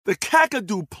The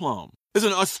Kakadu plum is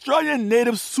an Australian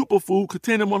native superfood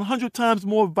containing 100 times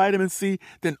more vitamin C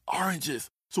than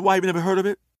oranges. So why have you never heard of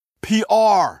it?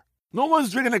 PR. No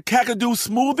one's drinking a Kakadu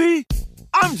smoothie?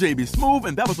 I'm JB Smoove,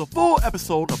 and that was a full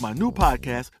episode of my new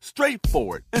podcast,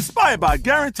 Straightforward, inspired by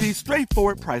guaranteed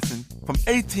straightforward pricing from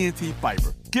AT&T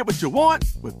Fiber. Get what you want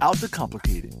without the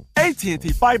complicated. AT&T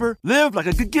Fiber, live like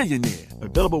a gigillionaire.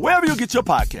 Available wherever you get your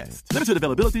podcasts. Limited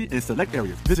availability in select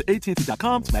areas. Visit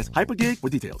AT&T.com/hypergig for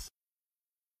details.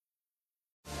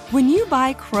 When you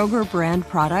buy Kroger brand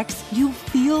products, you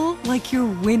feel like you're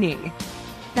winning.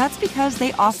 That's because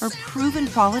they offer proven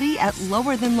quality at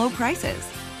lower than low prices.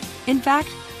 In fact,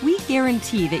 we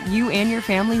guarantee that you and your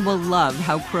family will love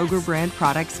how Kroger brand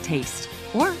products taste,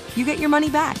 or you get your money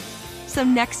back. So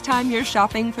next time you're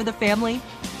shopping for the family,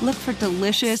 look for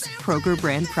delicious Kroger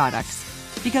brand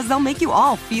products, because they'll make you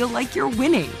all feel like you're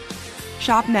winning.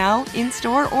 Shop now,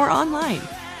 in-store, or online.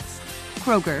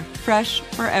 Kroger, fresh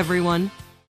for everyone.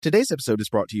 Today's episode is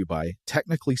brought to you by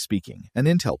Technically Speaking, an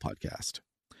Intel podcast.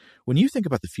 When you think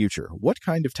about the future, what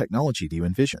kind of technology do you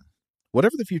envision?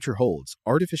 Whatever the future holds,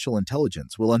 artificial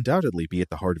intelligence will undoubtedly be at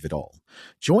the heart of it all.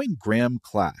 Join Graham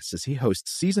Class as he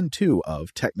hosts Season 2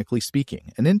 of Technically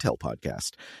Speaking, an Intel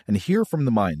podcast, and hear from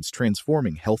the minds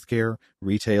transforming healthcare,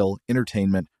 retail,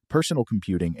 entertainment, personal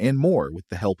computing, and more with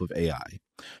the help of AI.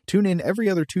 Tune in every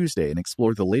other Tuesday and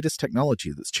explore the latest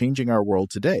technology that's changing our world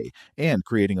today and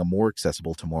creating a more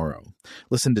accessible tomorrow.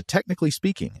 Listen to Technically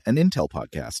Speaking, an Intel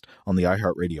podcast on the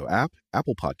iHeartRadio app,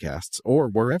 Apple Podcasts, or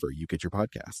wherever you get your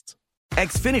podcasts.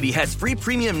 Xfinity has free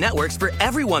premium networks for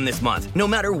everyone this month, no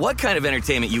matter what kind of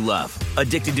entertainment you love.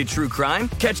 Addicted to true crime?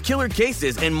 Catch killer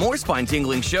cases and more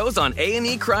spine-tingling shows on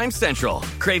A&E Crime Central.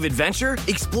 Crave adventure?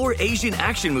 Explore Asian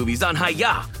action movies on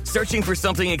Hi-Ya. Searching for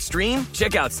something extreme?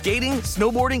 Check out skating,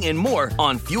 snowboarding, and more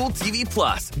on Fuel TV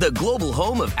Plus, the global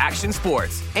home of action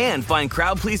sports. And find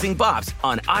crowd-pleasing bops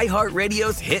on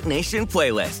iHeartRadio's Hit Nation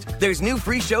playlist. There's new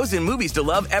free shows and movies to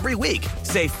love every week.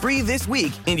 Say free this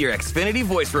week in your Xfinity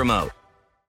voice remote.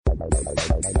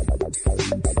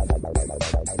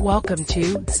 Welcome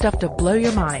to Stuff to Blow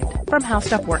Your Mind from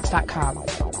HowStuffWorks.com.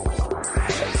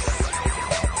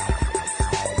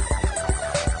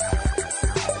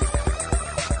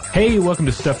 Hey, welcome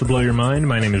to Stuff to Blow Your Mind.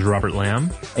 My name is Robert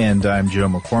Lamb. And I'm Joe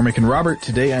McCormick. And Robert,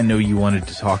 today I know you wanted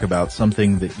to talk about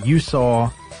something that you saw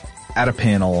at a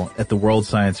panel at the World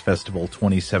Science Festival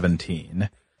 2017.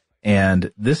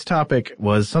 And this topic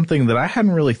was something that I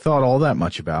hadn't really thought all that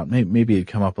much about. Maybe it'd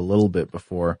come up a little bit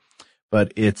before,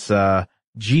 but it's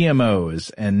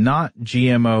GMOs, and not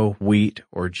GMO wheat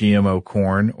or GMO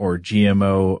corn or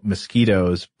GMO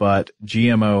mosquitoes, but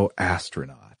GMO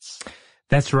astronauts.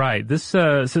 That's right. This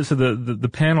so the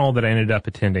panel that I ended up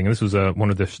attending, this was one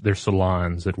of their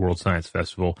salons at World Science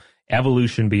Festival,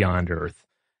 Evolution Beyond Earth.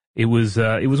 It was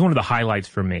one of the highlights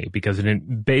for me because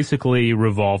it basically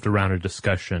revolved around a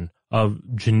discussion of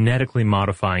genetically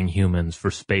modifying humans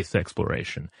for space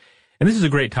exploration. And this is a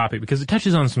great topic because it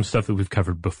touches on some stuff that we've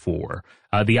covered before.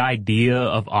 The idea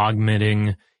of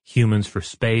augmenting humans for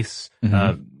space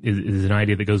is an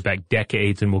idea that goes back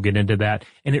decades, and we'll get into that.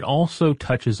 And it also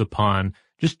touches upon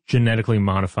just genetically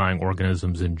modifying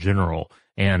organisms in general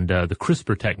and the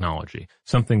CRISPR technology,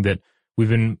 something that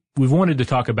we've wanted to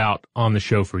talk about on the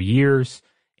show for years,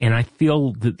 and I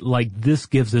feel that like this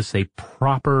gives us a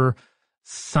proper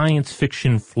science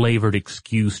fiction flavored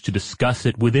excuse to discuss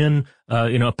it within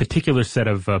a particular set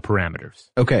of parameters.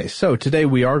 Okay, so today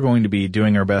we are going to be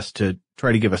doing our best to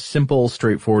try to give a simple,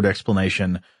 straightforward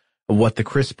explanation of what the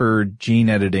CRISPR gene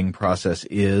editing process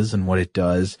is and what it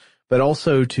does, but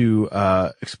also to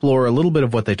explore a little bit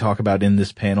of what they talk about in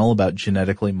this panel about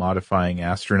genetically modifying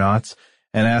astronauts,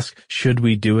 and ask, should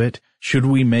we do it? Should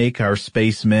we make our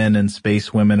spacemen and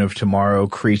spacewomen of tomorrow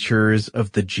creatures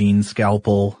of the gene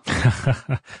scalpel?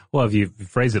 Well, if you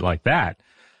phrase it like that,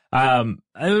 I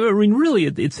mean, really,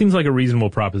 it seems like a reasonable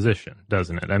proposition,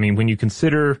 doesn't it? I mean, when you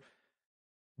consider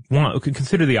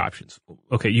the options.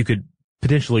 Okay, you could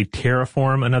potentially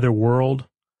terraform another world.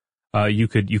 You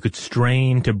could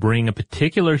strain to bring a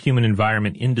particular human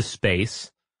environment into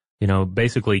space.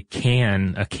 Basically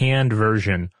a canned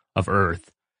version of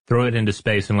Earth, throw it into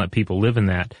space and let people live in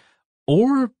that.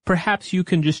 Or perhaps you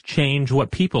can just change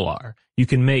what people are. You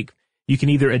can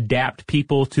either adapt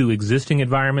people to existing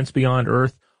environments beyond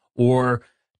Earth or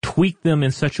tweak them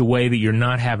in such a way that you're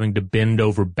not having to bend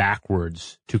over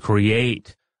backwards to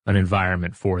create an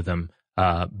environment for them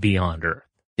beyond Earth.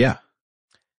 Yeah.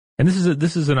 And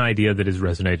this is an idea that has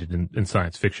resonated in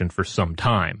science fiction for some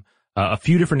time. A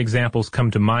few different examples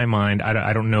come to my mind.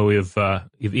 I don't know if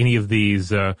any of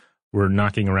these were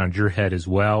knocking around your head as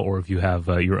well, or if you have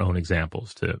your own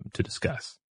examples to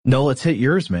discuss. No, let's hit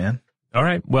yours, man. All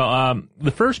right. Well,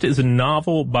 the first is a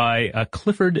novel by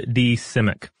Clifford D.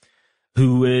 Simek,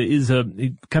 who is a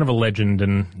kind of a legend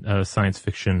in science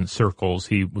fiction circles.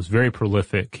 He was very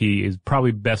prolific. He is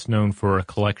probably best known for a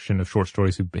collection of short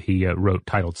stories he wrote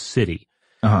titled City.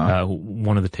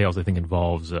 One of the tales, I think,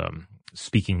 involves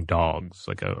speaking dogs,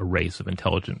 like a race of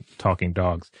intelligent talking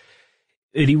dogs.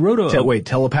 And he wrote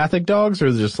telepathic dogs,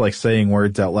 or just like saying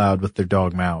words out loud with their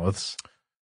dog mouths?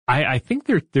 I think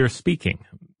they're speaking,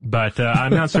 but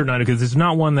I'm not certain on it because it's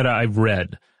not one that I've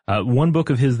read. One book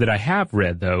of his that I have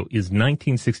read, though, is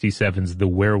 1967's The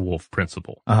Werewolf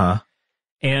Principle.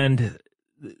 And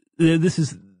this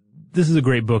is a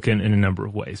great book in a number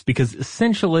of ways, because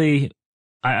essentially,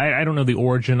 I don't know the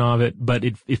origin of it, but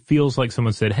it feels like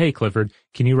someone said, "Hey, Clifford,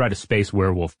 can you write a space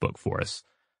werewolf book for us?"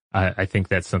 I think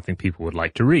that's something people would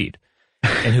like to read.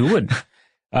 And who wouldn't?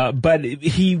 But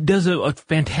he does a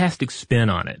fantastic spin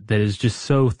on it that is just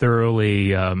so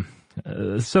thoroughly late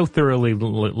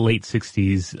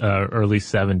 60s, early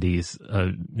 70s,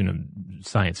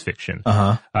 science fiction.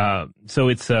 So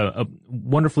it's a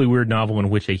wonderfully weird novel in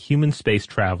which a human space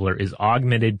traveler is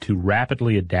augmented to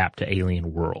rapidly adapt to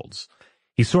alien worlds.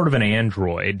 He's sort of an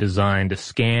android designed to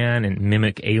scan and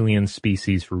mimic alien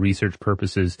species for research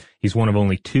purposes. He's one of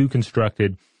only 2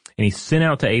 constructed, and he's sent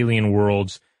out to alien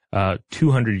worlds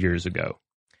 200 years ago.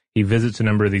 He visits a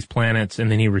number of these planets, and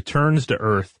then he returns to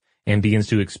Earth and begins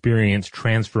to experience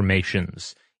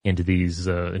transformations into these,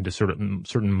 into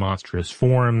certain monstrous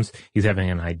forms. He's having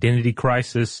an identity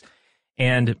crisis.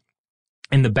 And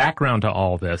in the background to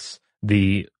all this,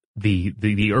 the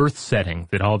Earth setting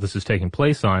that all this is taking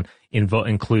place on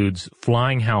includes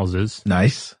flying houses.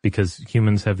 Nice. Because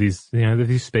humans have these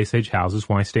space age houses.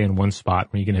 Why stay in one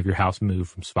spot when you can have your house move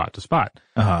from spot to spot?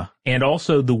 And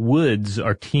also the woods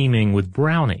are teeming with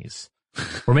brownies.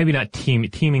 Or maybe not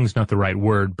teeming's not the right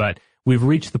word, but we've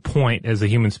reached the point as a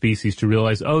human species to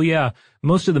realize, oh yeah,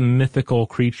 most of the mythical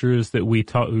creatures that we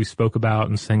spoke about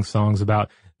and sang songs about,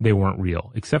 they weren't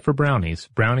real, except for brownies.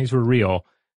 Brownies were real.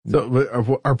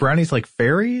 So are brownies like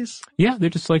fairies? Yeah,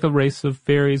 they're just like a race of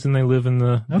fairies, and they live in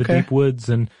the deep woods.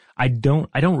 And I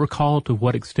don't recall to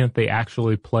what extent they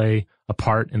actually play a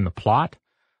part in the plot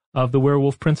of the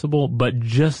Werewolf Principle, but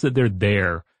just that they're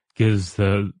there gives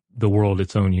the world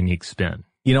its own unique spin.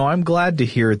 You know, I'm glad to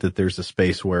hear that there's a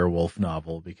space werewolf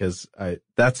novel, because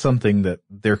that's something that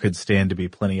there could stand to be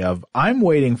plenty of. I'm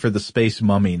waiting for the Space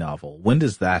Mummy novel. When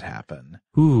does that happen?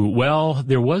 Ooh, well,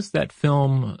 there was that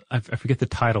film, I forget the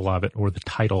title of it or the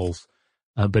titles,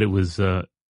 but it was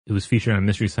featured on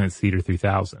Mystery Science Theater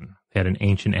 3000. It had an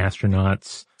ancient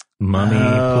astronauts mummy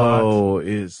plot. Oh,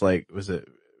 it's like, was it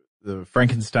the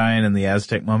Frankenstein and the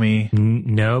Aztec mummy?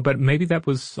 No, but maybe that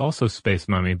was also Space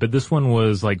Mummy. But this one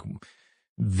was like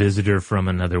Visitor from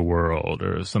Another World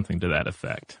or something to that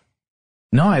effect.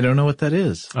 No, I don't know what that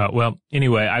is. Well,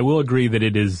 anyway, I will agree that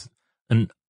it is an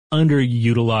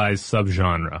underutilized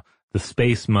subgenre, the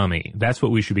space mummy. That's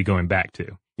what we should be going back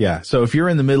to. Yeah, so if you're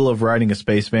in the middle of writing a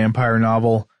space vampire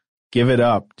novel, give it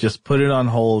up. Just put it on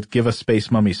hold. Give us space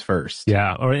mummies first.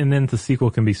 Yeah, and then the sequel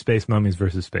can be Space Mummies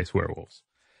versus Space Werewolves.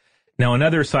 Now,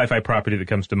 another sci-fi property that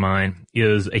comes to mind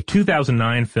is a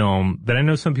 2009 film that I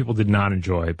know some people did not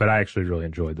enjoy, but I actually really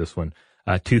enjoyed this one.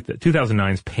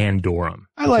 2009's Pandorum.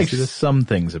 I liked some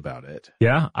things about it.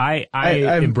 Yeah, I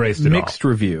embraced it all. Mixed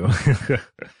review.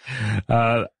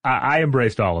 I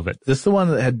embraced all of it. This is the one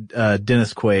that had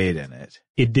Dennis Quaid in it.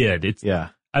 It did. Yeah.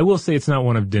 I will say it's not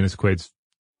one of Dennis Quaid's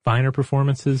finer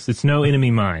performances. It's no Enemy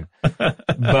Mine.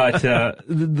 But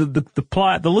the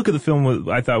plot, the look of the film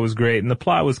I thought was great, and the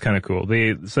plot was kind of cool.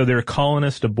 So they're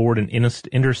colonists aboard an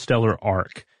interstellar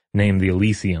ark named the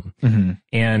Elysium. Mm-hmm.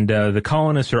 And the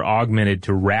colonists are augmented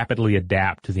to rapidly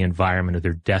adapt to the environment of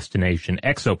their destination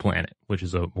exoplanet, which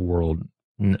is a world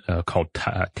called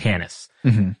Tanis.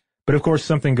 Mm-hmm. But of course,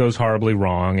 something goes horribly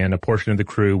wrong, and a portion of the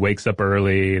crew wakes up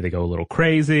early, they go a little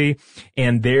crazy,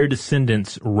 and their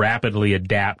descendants rapidly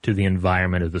adapt to the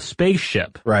environment of the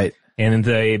spaceship. Right. And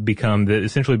they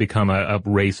essentially become a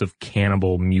race of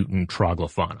cannibal mutant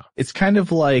troglofauna. It's kind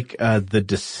of like the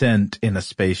Descent in a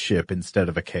spaceship instead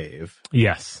of a cave.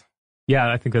 Yes.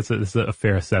 Yeah, I think that's a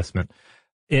fair assessment.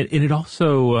 It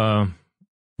also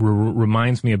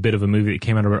reminds me a bit of a movie that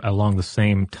came out along the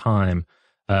same time,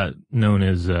 known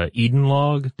as Eden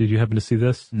Log. Did you happen to see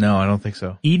this? No, I don't think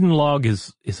so. Eden Log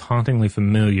is hauntingly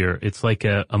familiar. It's like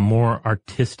a more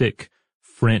artistic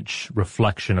French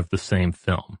reflection of the same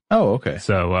film. Oh, okay.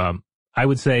 So I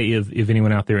would say if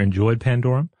anyone out there enjoyed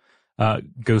Pandorum,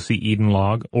 go see Eden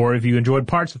Log. Or if you enjoyed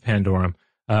parts of Pandorum,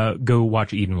 go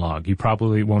watch Eden Log. You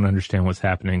probably won't understand what's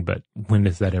happening, but when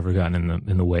has that ever gotten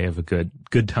in the way of a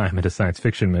good time at a science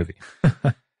fiction movie?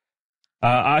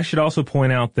 I should also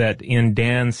point out that in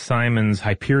Dan Simon's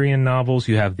Hyperion novels,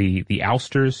 you have the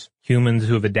ousters, humans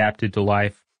who have adapted to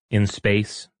life in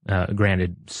space,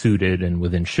 granted suited and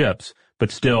within ships,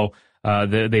 but still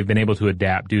they've been able to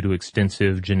adapt due to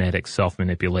extensive genetic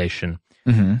self-manipulation.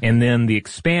 Mm-hmm. And then the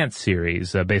Expanse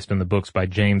series, based on the books by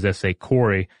James S.A.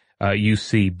 Corey, you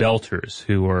see belters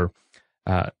who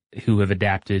have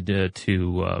adapted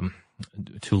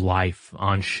to life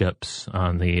on ships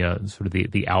on the sort of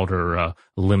the outer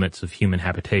limits of human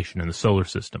habitation in the solar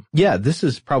system. Yeah, this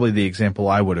is probably the example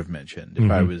I would have mentioned if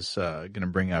I was going to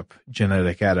bring up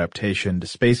genetic adaptation to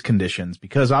space conditions,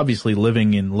 because obviously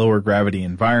living in lower gravity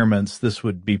environments, this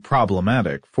would be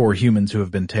problematic for humans who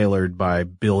have been tailored by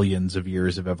billions of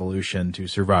years of evolution to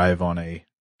survive on a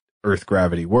Earth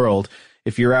gravity world.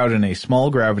 If you're out in a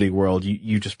small gravity world,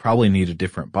 you just probably need a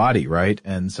different body, right?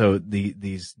 And so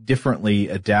these differently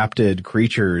adapted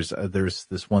creatures, there's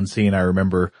this one scene I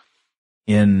remember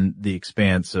in The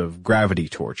Expanse of gravity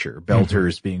torture,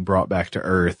 belters being brought back to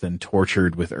Earth and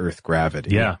tortured with Earth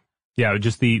gravity. Yeah. Yeah.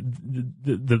 Just the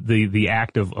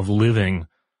act of living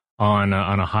on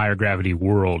a higher gravity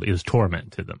world is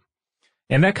torment to them.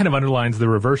 And that kind of underlines the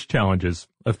reverse challenges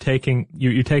of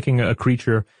you're taking a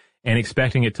creature and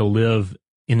expecting it to live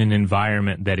in an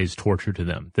environment that is torture to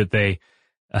them, that they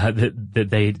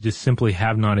just simply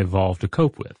have not evolved to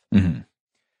cope with. Mm-hmm.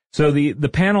 So the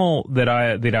panel that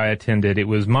I attended, it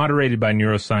was moderated by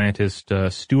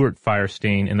neuroscientist Stuart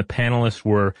Firestein, and the panelists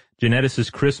were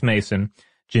geneticist Chris Mason,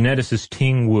 geneticist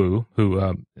Ting Wu,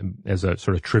 who, as a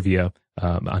sort of trivia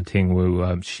on Ting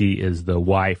Wu, she is the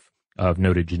wife of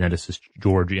noted geneticist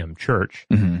George M. Church,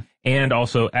 and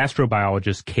also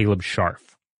astrobiologist Caleb Scharf.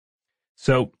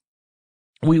 So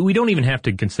we don't even have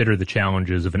to consider the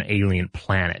challenges of an alien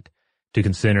planet to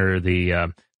consider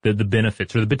the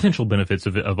benefits or the potential benefits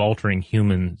of altering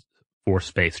humans for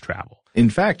space travel.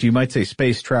 In fact, you might say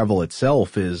space travel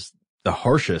itself is the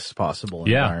harshest possible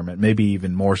environment, maybe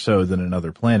even more so than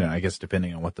another planet, I guess,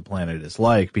 depending on what the planet is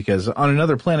like, because on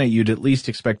another planet, you'd at least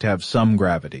expect to have some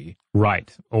gravity.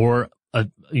 Right. Or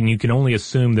and you can only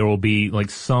assume there will be like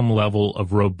some level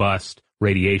of robust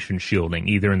radiation shielding,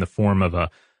 either in the form of a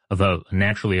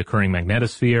naturally occurring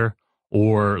magnetosphere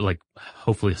or like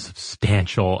hopefully a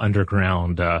substantial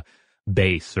underground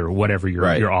base or whatever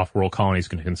your off-world colony is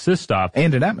going to consist of.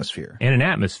 And an atmosphere.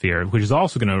 Which is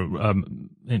also going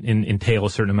to entail a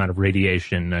certain amount of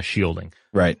radiation shielding.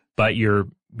 Right. But your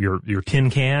tin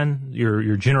can,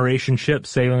 your generation ship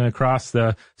sailing across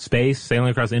the space, sailing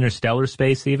across interstellar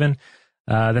space even,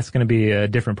 that's going to be a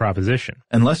different proposition.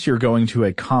 Unless you're going to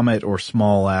a comet or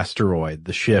small asteroid,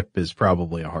 the ship is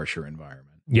probably a harsher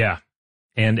environment. Yeah.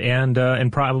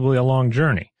 And probably a long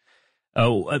journey.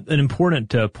 An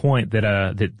important point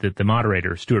that the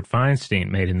moderator, Stuart Feinstein,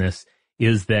 made in this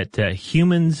is that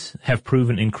humans have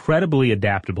proven incredibly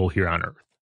adaptable here on Earth.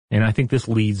 And I think this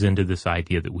leads into this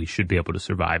idea that we should be able to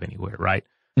survive anywhere, right?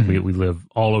 Mm-hmm. We live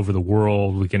all over the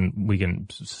world. We can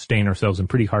sustain ourselves in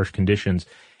pretty harsh conditions.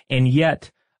 And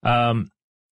yet,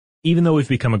 even though we've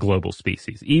become a global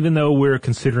species, even though we're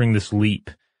considering this leap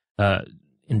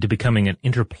into becoming an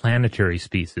interplanetary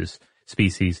species,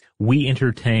 we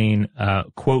entertain,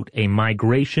 quote, a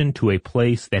migration to a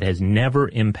place that has never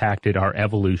impacted our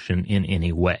evolution in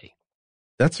any way.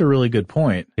 That's a really good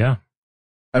point. Yeah.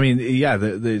 I mean, yeah,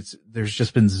 there's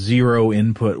just been zero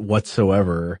input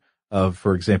whatsoever of,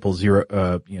 for example,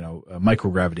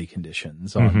 microgravity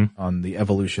conditions on the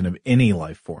evolution of any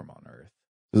life form on Earth.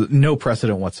 No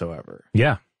precedent whatsoever.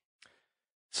 Yeah.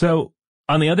 So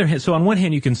on one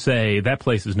hand, you can say that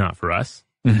place is not for us.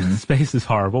 Mm-hmm. Space is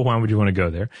horrible. Why would you want to go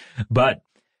there? But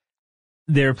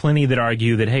there are plenty that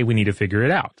argue that, hey, we need to figure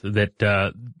it out.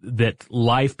 That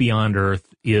life beyond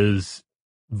Earth is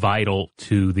vital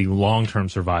to the long-term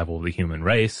survival of the human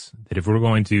race. That if we're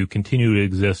going to continue to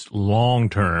exist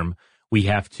long-term, we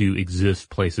have to exist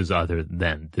places other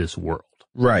than this world.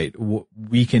 Right.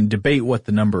 We can debate what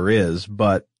the number is,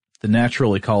 but the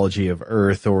natural ecology of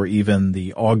Earth, or even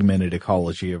the augmented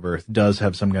ecology of Earth, does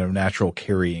have some kind of natural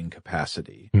carrying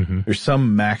capacity. Mm-hmm. There's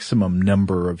some maximum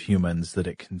number of humans that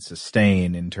it can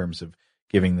sustain in terms of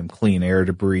giving them clean air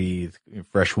to breathe,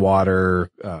 fresh water,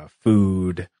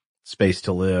 food, space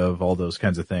to live, all those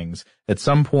kinds of things. At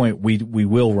some point, we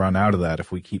will run out of that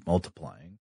if we keep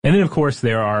multiplying. And then, of course,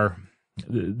 there are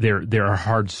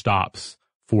hard stops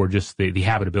for just the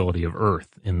habitability of Earth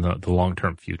in the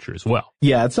long-term future as well.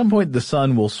 Yeah, at some point the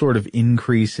sun will sort of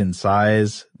increase in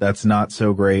size. That's not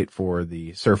so great for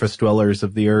the surface dwellers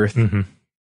of the Earth. Mm-hmm.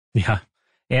 Yeah.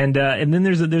 And then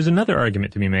there's another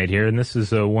argument to be made here, and this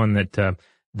is one that the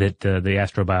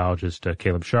astrobiologist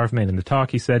Caleb Scharf made in the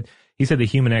talk. He said that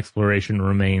human exploration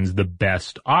remains the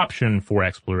best option for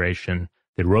exploration,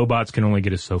 that robots can only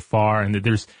get us so far, and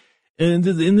that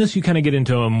in this you kind of get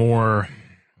into a more,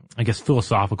 I guess,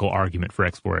 philosophical argument for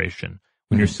exploration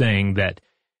when you're saying that,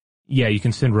 yeah, you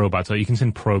can send robots out, you can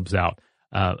send probes out,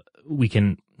 we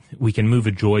can move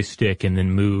a joystick and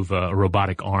then move a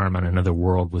robotic arm on another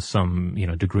world with some,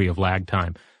 degree of lag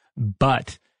time.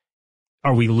 But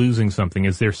are we losing something?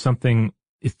 Is there something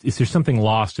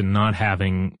lost in not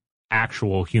having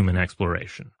actual human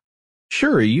exploration?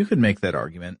 Sure, you could make that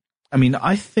argument. I mean,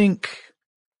 I think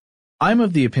I'm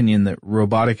of the opinion that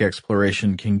robotic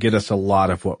exploration can get us a lot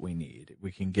of what we need.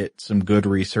 We can get some good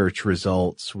research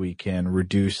results. We can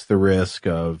reduce the risk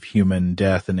of human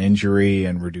death and injury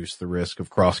and reduce the risk of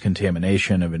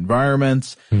cross-contamination of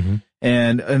environments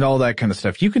and all that kind of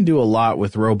stuff. You can do a lot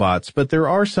with robots, but there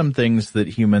are some things that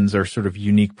humans are sort of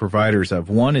unique providers of.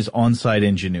 One is on-site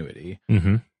ingenuity.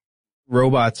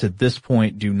 Robots at this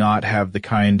point do not have the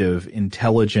kind of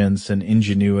intelligence and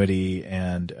ingenuity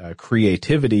and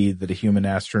creativity that a human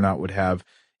astronaut would have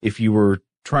if you were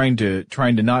trying to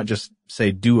not just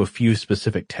say do a few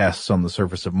specific tests on the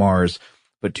surface of Mars,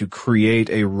 but to create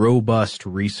a robust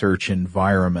research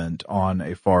environment on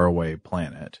a faraway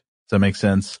planet. Does that make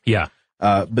sense? Yeah.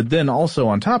 But then also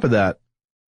on top of that,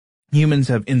 humans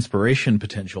have inspiration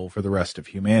potential for the rest of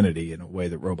humanity in a way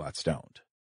that robots don't.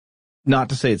 Not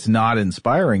to say it's not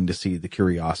inspiring to see the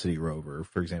Curiosity rover,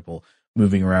 for example,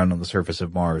 moving around on the surface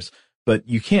of Mars, but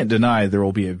you can't deny there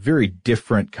will be a very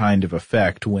different kind of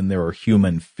effect when there are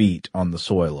human feet on the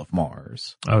soil of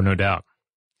Mars. Oh, no doubt.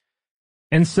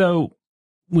 And so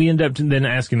we end up then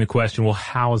asking the question, well,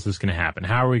 how is this going to happen?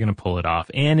 How are we going to pull it off?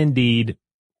 And indeed,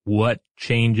 what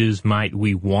changes might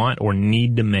we want or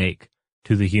need to make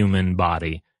to the human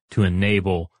body to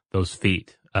enable those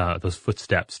feet, those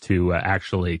footsteps to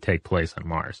actually take place on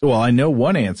Mars? Well, I know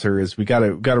one answer is we got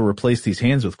to replace these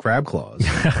hands with crab claws.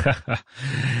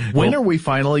 When are we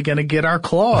finally going to get our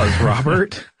claws,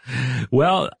 Robert?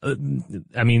 Well,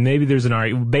 I mean, maybe there's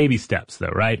baby steps though,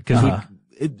 right? Because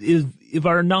if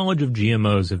our knowledge of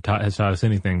GMOs has taught us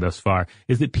anything thus far,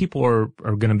 is that people are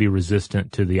going to be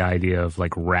resistant to the idea of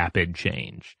like rapid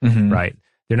change, right?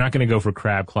 They're not going to go for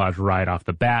crab claws right off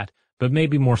the bat, but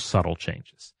maybe more subtle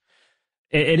changes.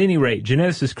 At any rate,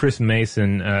 geneticist Chris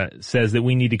Mason says that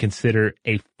we need to consider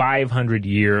a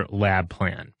 500-year lab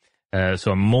plan.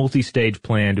 So a multi-stage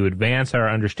plan to advance our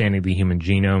understanding of the human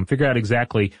genome, figure out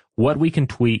exactly what we can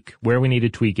tweak, where we need to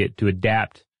tweak it to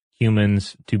adapt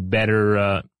humans to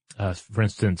better, for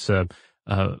instance,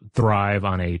 thrive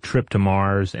on a trip to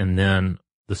Mars and then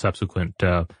the subsequent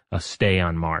stay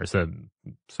on Mars, the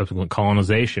subsequent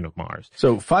colonization of Mars.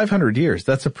 So 500 years,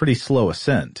 that's a pretty slow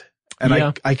ascent. And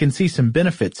yeah. I can see some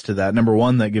benefits to that. Number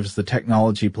one, that gives the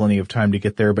technology plenty of time to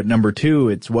get there. But number two,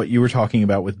 it's what you were talking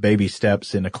about with baby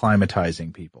steps in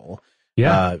acclimatizing people.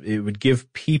 Yeah. It would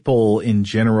give people in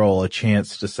general a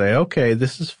chance to say, okay,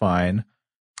 this is fine.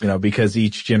 Because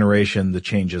each generation, the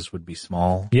changes would be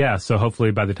small. Yeah. So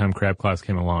hopefully by the time crab claws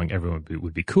came along, everyone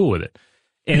would be cool with it.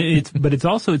 And but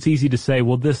it's easy to say,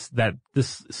 well, this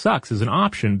sucks as an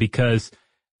option because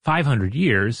 500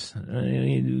 years,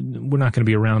 we're not going to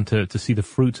be around to see the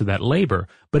fruits of that labor,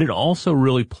 but it also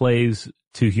really plays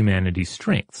to humanity's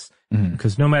strengths.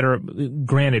 Because no matter,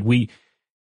 granted, we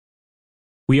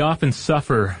often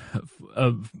suffer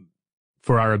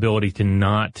for our ability to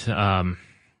not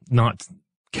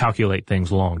calculate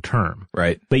things long term.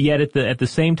 Right. But yet at the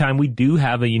same time, we do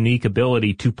have a unique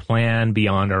ability to plan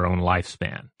beyond our own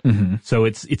lifespan. So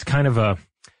it's kind of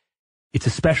it's a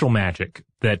special magic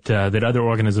that other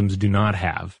organisms do not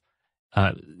have,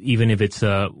 even if it's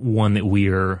one that we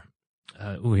are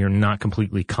not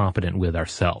completely competent with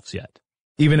ourselves yet.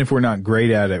 Even if we're not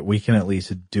great at it, we can at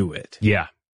least do it. Yeah.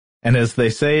 And as they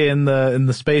say in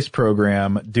the space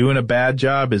program, doing a bad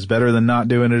job is better than not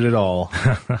doing it at all.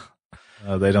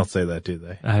 They don't say that, do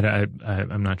they?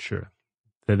 I'm not sure.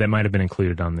 That might have been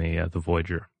included on the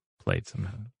Voyager plates.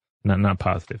 I'm not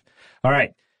positive. All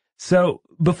right. So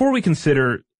before we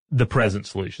consider the present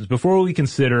solutions, before we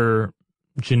consider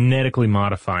genetically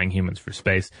modifying humans for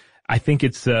space, I think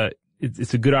it's a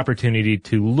good opportunity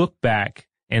to look back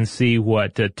and see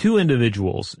what two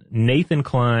individuals, Nathan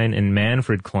Klein and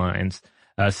Manfred Klein,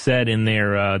 said in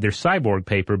their cyborg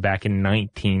paper back in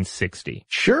 1960.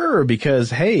 Sure, because,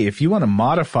 hey, if you want to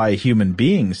modify human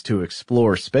beings to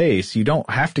explore space, you don't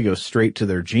have to go straight to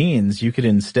their genes. You could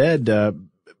instead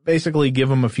basically give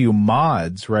them a few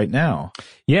mods right now.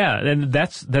 Yeah, and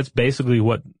that's basically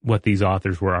what these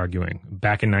authors were arguing.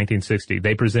 Back in 1960,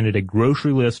 they presented a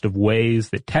grocery list of ways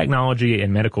that technology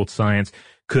and medical science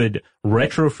could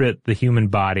retrofit the human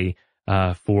body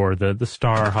for the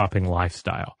star-hopping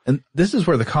lifestyle. And this is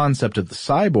where the concept of the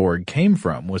cyborg came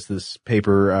from, was this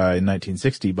paper in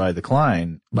 1960 by the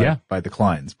Klein, by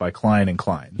Klein and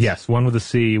Klein. Yes, one with a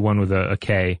C, one with a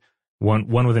K, one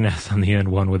with an S on the end,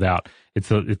 one without.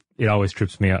 It always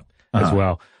trips me up as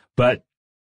well. But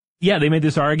yeah, they made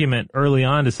this argument early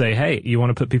on to say, hey, you want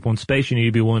to put people in space, you need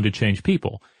to be willing to change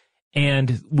people.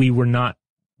 And we were not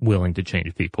willing to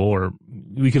change people, or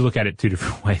we could look at it two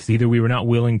different ways. Either we were not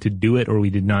willing to do it, or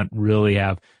we did not really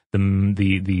have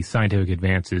the scientific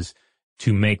advances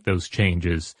to make those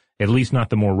changes, at least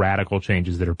not the more radical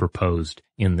changes that are proposed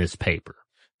in this paper.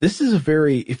 This is a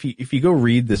very, if you go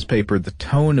read this paper, the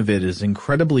tone of it is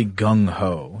incredibly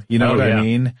gung-ho. You know what I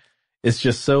mean? It's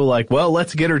just so like, well,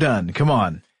 let's get her done. Come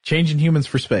on. Changing humans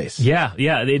for space. Yeah,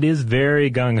 it is very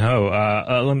gung-ho.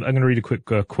 I'm going to read a quick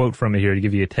quote from it here to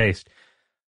give you a taste.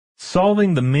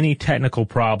 Solving the many technical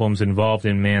problems involved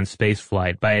in man's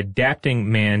spaceflight by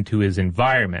adapting man to his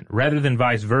environment, rather than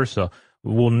vice versa,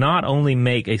 will not only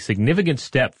make a significant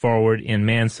step forward in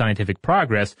man's scientific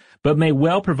progress, but may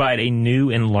well provide a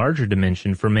new and larger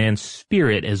dimension for man's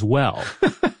spirit as well.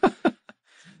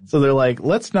 So they're like,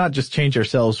 let's not just change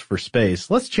ourselves for space.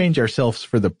 Let's change ourselves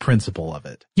for the principle of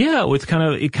it. Yeah, well, it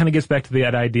kind of gets back to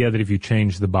that idea that if you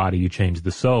change the body, you change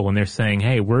the soul. And they're saying,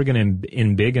 hey, we're going to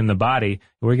embiggen the body.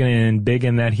 We're going to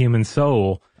embiggen that human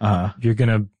soul.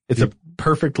 It's a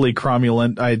perfectly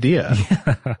cromulent idea.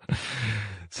 Yeah.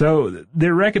 So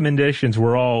their recommendations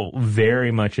were all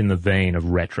very much in the vein of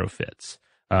retrofits.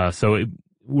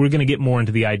 We're going to get more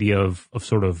into the idea of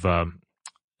sort of,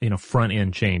 front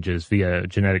end changes via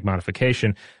genetic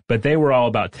modification, but they were all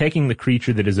about taking the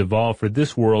creature that has evolved for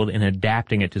this world and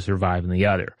adapting it to survive in the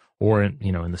other, or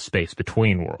in the space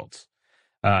between worlds.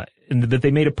 And that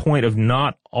they made a point of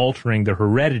not altering the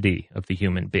heredity of the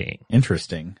human being.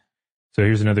 Interesting. So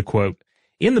here's another quote.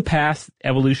 In the past,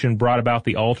 evolution brought about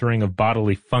the altering of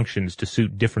bodily functions to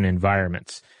suit different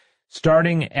environments.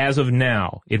 Starting as of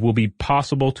now, it will be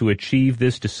possible to achieve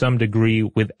this to some degree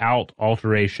without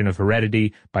alteration of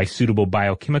heredity by suitable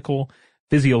biochemical,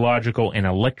 physiological, and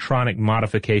electronic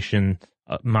modifications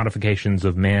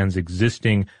of man's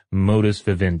existing modus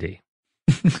vivendi.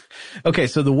 Okay,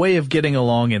 so the way of getting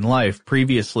along in life,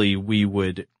 previously we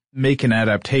would make an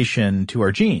adaptation to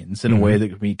our genes in a way that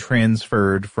could be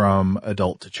transferred from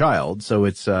adult to child. So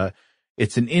it's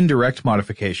an indirect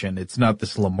modification. It's not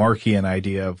this Lamarckian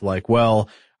idea of like, well,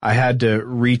 I had to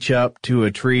reach up to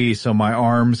a tree so my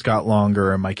arms got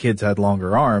longer and my kids had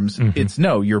longer arms. It's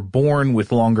no, you're born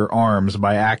with longer arms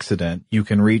by accident. You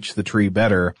can reach the tree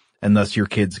better, and thus your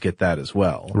kids get that as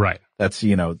well. Right. That's,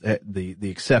 the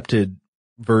accepted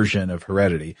version of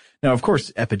heredity. Now, of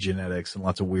course, epigenetics and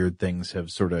lots of weird things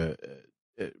have sort of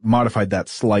modified that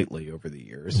slightly over the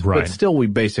years. Right. But still, we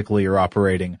basically are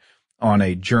operating on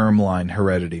a germline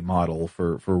heredity model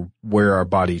for where our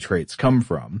body traits come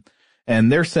from.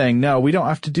 And they're saying, no, we don't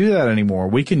have to do that anymore.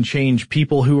 We can change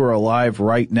people who are alive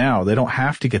right now. They don't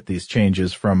have to get these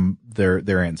changes from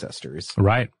their ancestors.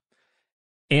 Right.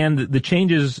 And the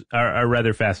changes are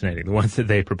rather fascinating, the ones that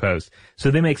they propose.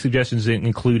 So they make suggestions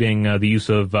including the use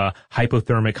of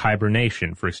hypothermic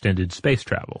hibernation for extended space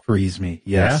travel. Freeze me,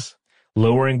 yes. Yeah.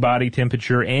 Lowering body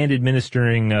temperature and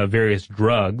administering various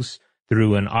drugs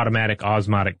through an automatic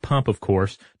osmotic pump, of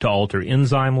course, to alter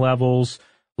enzyme levels,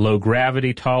 low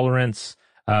gravity tolerance,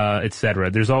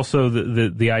 etc. There's also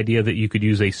the idea that you could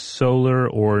use a solar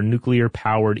or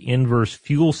nuclear-powered inverse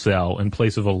fuel cell in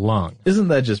place of a lung. Isn't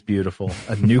that just beautiful?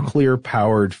 A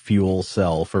nuclear-powered fuel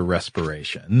cell for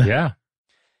respiration. Yeah.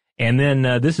 And then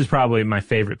this is probably my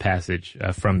favorite passage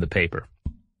from the paper.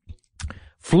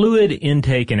 Fluid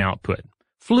intake and output.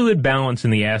 Fluid balance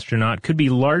in the astronaut could be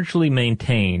largely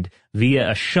maintained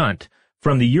via a shunt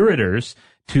from the ureters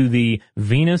to the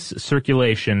venous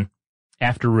circulation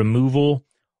after removal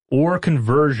or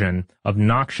conversion of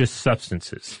noxious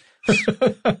substances.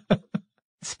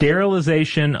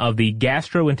 Sterilization of the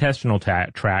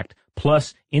gastrointestinal tract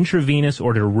plus intravenous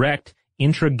or direct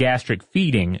intragastric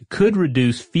feeding could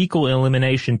reduce fecal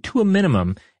elimination to a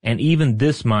minimum, and even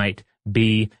this might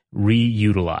be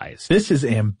reutilized. This is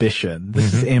ambition.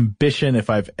 This is ambition if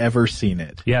I've ever seen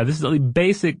it. Yeah, this is a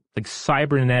basic,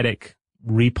 cybernetic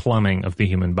replumbing of the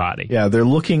human body. Yeah, they're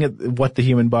looking at what the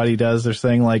human body does. They're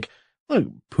saying like, look,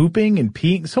 pooping and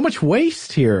peeing, so much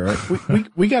waste here.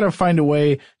 We got to find a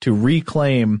way to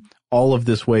reclaim all of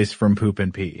this waste from poop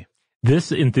and pee.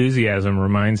 This enthusiasm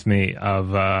reminds me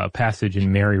of a passage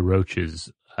in Mary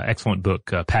Roach's excellent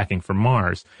book, Packing for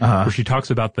Mars, where she talks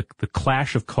about the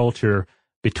clash of culture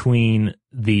between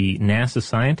the NASA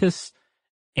scientists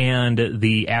and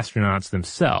the astronauts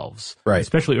themselves. Right.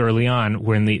 Especially early on,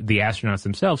 when the astronauts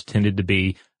themselves tended to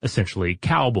be essentially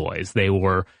cowboys. They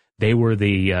were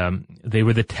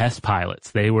the test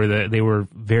pilots. They were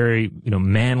very,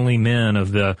 manly men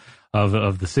of the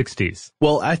 60s.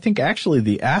 Well, I think actually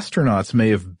the astronauts may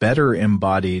have better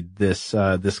embodied this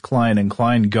Klein and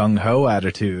Klein gung-ho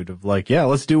attitude of like, yeah,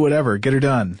 let's do whatever, get her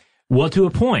done. Well, to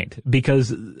a point,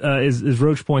 because as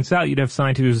Roach points out, you'd have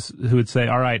scientists who would say,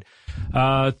 all right,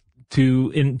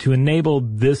 to enable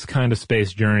this kind of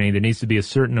space journey, there needs to be a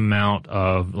certain amount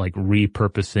of like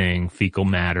repurposing fecal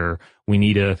matter. We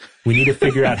need to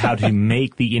figure out how to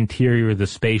make the interior of the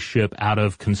spaceship out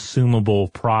of consumable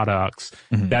products,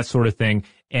 that sort of thing.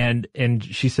 And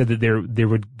she said that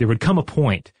there would come a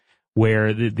point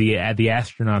where the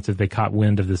astronauts, if they caught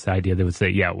wind of this idea, they would say,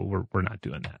 yeah, well, we're not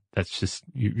doing that. That's just,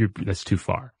 that's too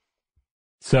far.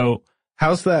 So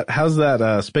how's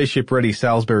that spaceship ready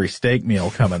Salisbury steak meal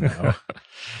coming though?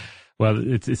 Well,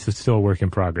 it's still a work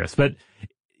in progress, but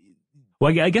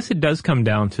I guess it does come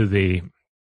down to the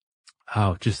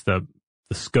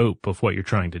scope of what you're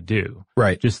trying to do.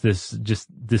 Right. Just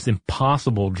this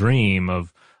impossible dream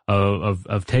of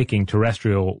taking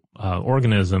terrestrial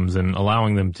organisms and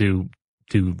allowing them to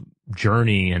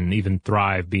journey and even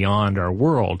thrive beyond our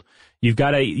world. You've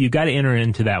got to enter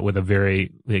into that with a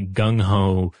very gung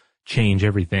ho, change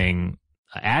everything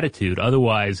attitude.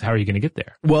 Otherwise, how are you going to get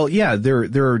there? Well, yeah,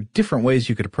 there are different ways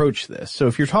you could approach this. So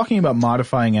if you're talking about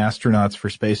modifying astronauts for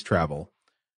space travel,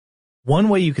 one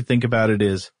way you could think about it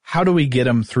is, how do we get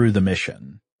them through the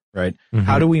mission? Right? Mm-hmm.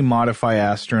 How do we modify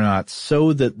astronauts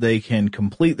so that they can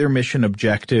complete their mission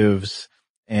objectives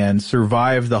and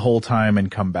survive the whole time and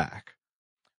come back?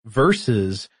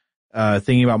 Versus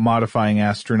thinking about modifying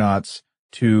astronauts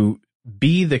to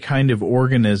be the kind of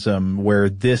organism where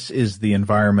this is the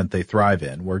environment they thrive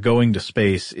in, where going to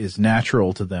space is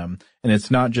natural to them, and it's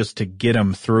not just to get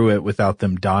them through it without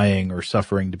them dying or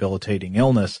suffering debilitating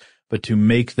illness, but to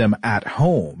make them at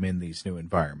home in these new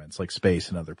environments like space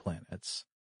and other planets.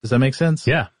 Does that make sense?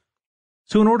 Yeah.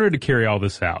 So in order to carry all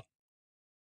this out,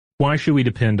 why should we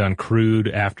depend on crude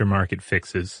aftermarket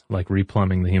fixes like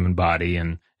replumbing the human body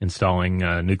and installing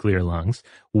nuclear lungs?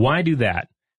 Why do that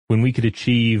when we could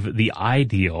achieve the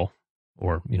ideal,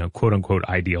 or, quote unquote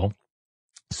ideal,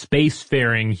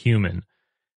 spacefaring human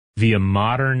via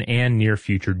modern and near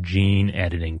future gene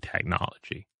editing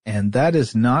technology? And that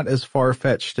is not as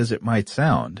far-fetched as it might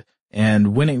sound.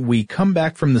 And when we come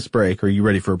back from this break, are you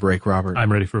ready for a break, Robert?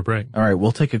 I'm ready for a break. All right,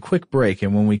 we'll take a quick break,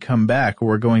 and when we come back,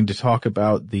 we're going to talk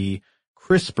about the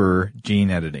CRISPR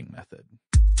gene editing method.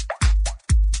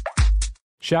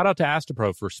 Shout out to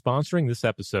Astapro for sponsoring this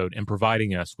episode and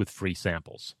providing us with free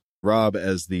samples. Rob,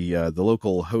 as the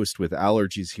local host with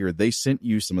allergies here, they sent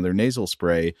you some of their nasal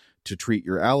spray to treat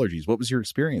your allergies. What was your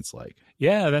experience like?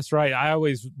 Yeah, that's right. I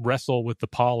always wrestle with the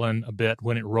pollen a bit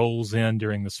when it rolls in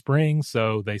during the spring,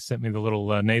 so they sent me the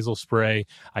little nasal spray.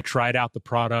 I tried out the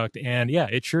product, and yeah,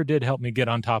 it sure did help me get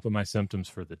on top of my symptoms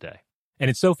for the day.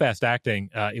 And it's so fast-acting,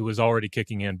 it was already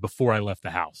kicking in before I left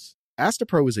the house.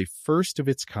 Astapro is a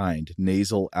first-of-its-kind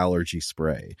nasal allergy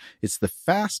spray. It's the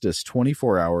fastest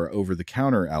 24-hour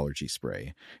over-the-counter allergy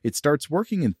spray. It starts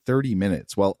working in 30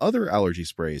 minutes, while other allergy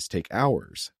sprays take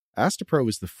hours. Astapro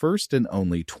is the first and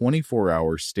only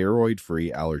 24-hour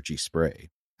steroid-free allergy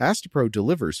spray. Astapro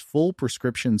delivers full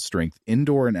prescription-strength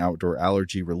indoor and outdoor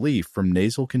allergy relief from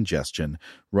nasal congestion,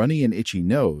 runny and itchy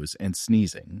nose, and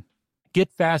sneezing. Get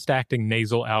fast-acting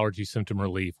nasal allergy symptom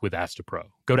relief with Astapro.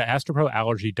 Go to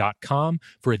astaproallergy.com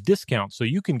for a discount so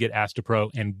you can get Astapro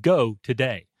and go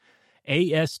today.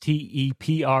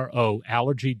 ASTEPRO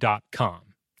allergy.com.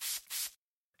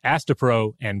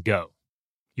 Astapro and go.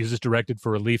 Use as directed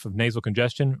for relief of nasal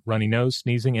congestion, runny nose,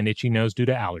 sneezing, and itchy nose due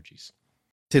to allergies.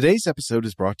 Today's episode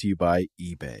is brought to you by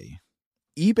eBay.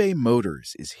 eBay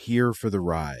Motors is here for the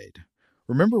ride.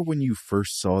 Remember when you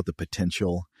first saw the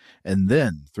potential? And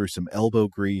then, through some elbow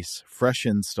grease, fresh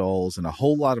installs, and a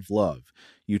whole lot of love,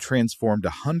 you transformed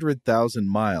 100,000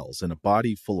 miles and a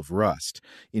body full of rust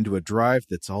into a drive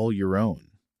that's all your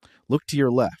own. Look to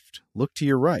your left. Look to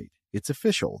your right. It's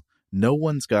official. No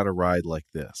one's got a ride like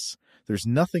this. There's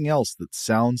nothing else that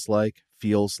sounds like,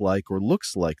 feels like, or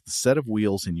looks like the set of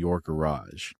wheels in your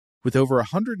garage. With over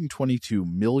 122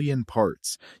 million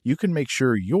parts, you can make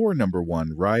sure your number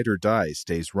one ride or die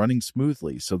stays running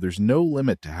smoothly, so there's no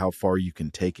limit to how far you can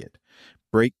take it.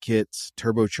 Brake kits,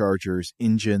 turbochargers,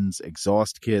 engines,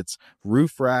 exhaust kits,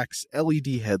 roof racks,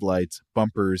 LED headlights,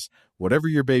 bumpers, whatever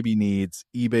your baby needs,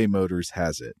 eBay Motors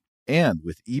has it. And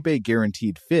with eBay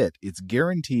Guaranteed Fit, it's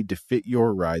guaranteed to fit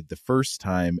your ride the first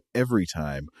time, every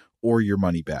time, or your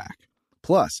money back.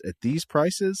 Plus, at these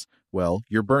prices, well,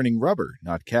 you're burning rubber,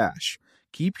 not cash.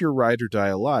 Keep your ride or die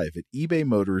alive at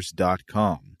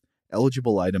ebaymotors.com.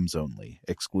 Eligible items only.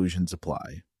 Exclusions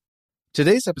apply.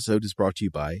 Today's episode is brought to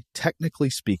you by Technically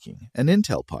Speaking, an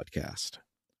Intel podcast.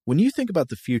 When you think about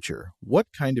the future, what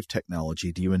kind of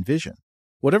technology do you envision?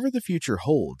 Whatever the future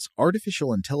holds,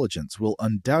 artificial intelligence will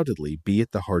undoubtedly be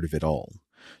at the heart of it all.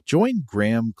 Join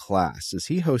Graham Class as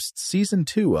he hosts Season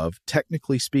 2 of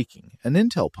Technically Speaking, an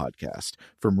Intel podcast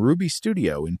from Ruby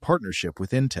Studio in partnership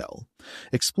with Intel.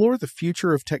 Explore the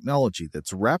future of technology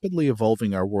that's rapidly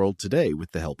evolving our world today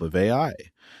with the help of AI.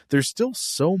 There's still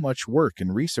so much work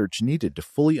and research needed to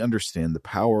fully understand the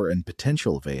power and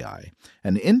potential of AI,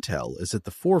 and Intel is at the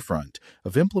forefront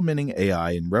of implementing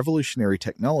AI in revolutionary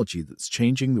technology that's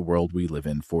changing the world we live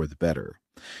in for the better.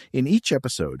 In each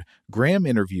episode, Graham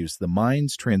interviews the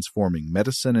minds transforming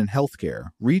medicine and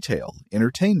healthcare, retail,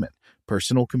 entertainment,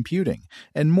 personal computing,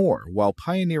 and more while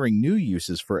pioneering new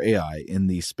uses for AI in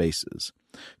these spaces.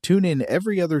 Tune in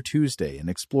every other Tuesday and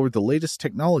explore the latest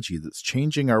technology that's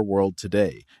changing our world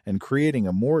today and creating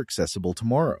a more accessible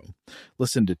tomorrow.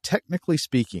 Listen to Technically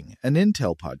Speaking, an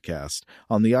Intel podcast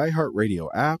on the iHeartRadio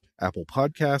app, Apple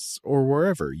Podcasts, or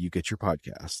wherever you get your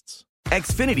podcasts.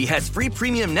 Xfinity has free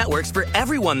premium networks for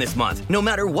everyone this month, no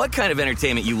matter what kind of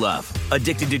entertainment you love.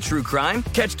 Addicted to true crime?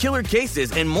 Catch killer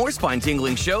cases and more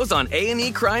spine-tingling shows on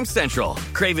A&E Crime Central.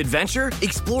 Crave adventure?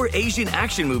 Explore Asian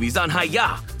action movies on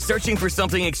Hi-YAH. Searching for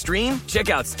something extreme? Check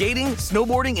out skating,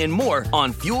 snowboarding, and more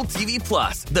on Fuel TV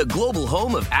Plus, the global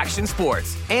home of action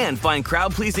sports. And find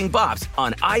crowd-pleasing bops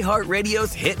on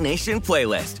iHeartRadio's Hit Nation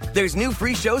playlist. There's new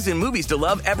free shows and movies to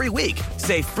love every week.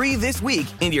 Say free this week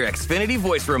in your Xfinity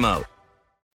voice remote.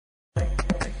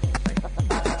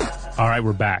 All right,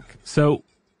 we're back. So,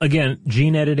 again,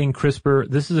 gene editing, CRISPR,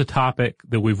 this is a topic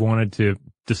that we've wanted to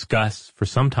discuss for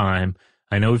some time.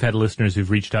 I know we've had listeners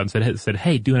who've reached out and said,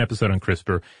 hey, do an episode on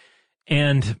CRISPR.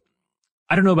 And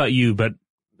I don't know about you,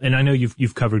 and I know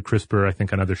you've covered CRISPR, I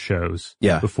think, on other shows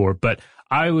before, but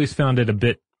I always found it a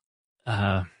bit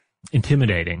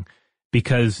intimidating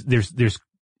because there's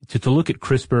to look at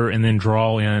CRISPR and then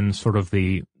draw in sort of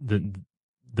the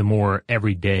more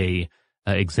everyday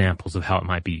examples of how it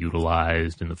might be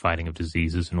utilized in the fighting of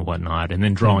diseases and whatnot, and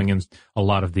then drawing in a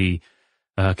lot of the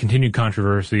continued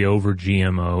controversy over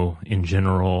GMO in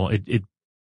general.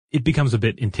 It becomes a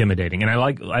bit intimidating, and I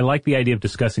like the idea of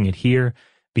discussing it here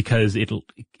because it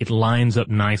lines up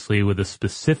nicely with a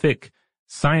specific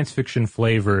science fiction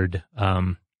flavored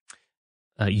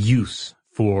use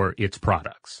for its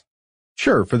products.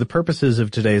 Sure. For the purposes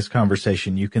of today's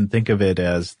conversation, you can think of it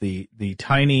as the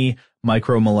tiny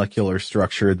micromolecular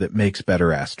structure that makes better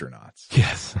astronauts.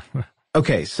 Yes.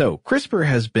 Okay, so CRISPR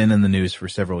has been in the news for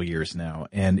several years now,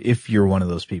 and if you're one of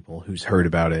those people who's heard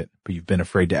about it, but you've been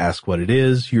afraid to ask what it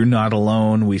is, you're not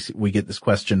alone. We get this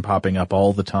question popping up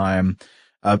all the time.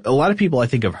 A lot of people, I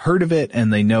think, have heard of it,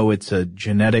 and they know it's a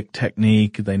genetic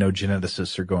technique. They know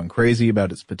geneticists are going crazy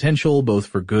about its potential, both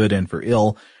for good and for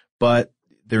ill, but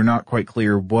they're not quite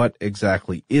clear what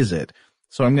exactly is it.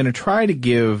 So I'm going to try to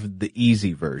give the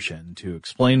easy version to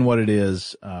explain what it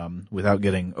is without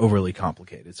getting overly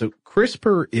complicated. So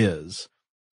CRISPR is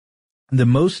the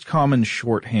most common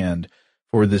shorthand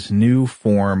for this new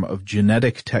form of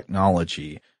genetic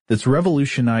technology that's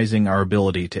revolutionizing our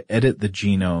ability to edit the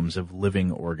genomes of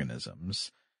living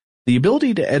organisms. The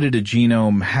ability to edit a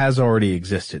genome has already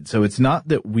existed, so it's not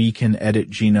that we can edit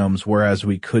genomes whereas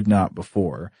we could not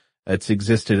before. It's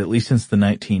existed at least since the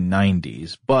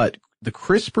 1990s, but the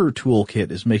CRISPR toolkit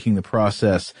is making the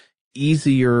process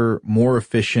easier, more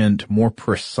efficient, more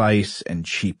precise, and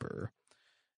cheaper.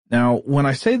 Now, when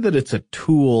I say that it's a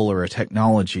tool or a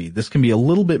technology, this can be a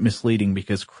little bit misleading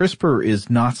because CRISPR is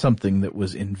not something that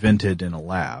was invented in a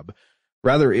lab.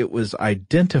 Rather, it was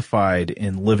identified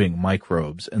in living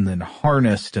microbes and then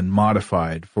harnessed and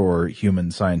modified for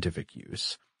human scientific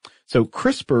use. So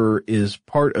CRISPR is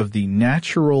part of the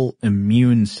natural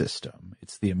immune system.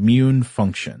 It's the immune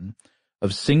function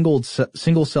of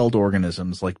single-celled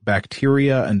organisms like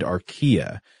bacteria and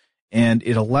archaea, and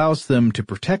it allows them to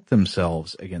protect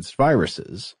themselves against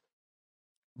viruses.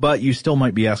 But you still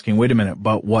might be asking, wait a minute,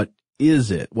 but what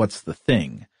is it? What's the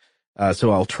thing?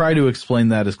 So I'll try to explain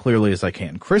that as clearly as I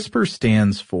can. CRISPR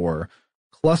stands for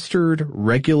clustered,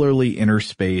 regularly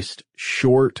interspaced,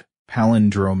 short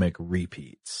palindromic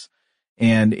repeats.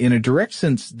 And in a direct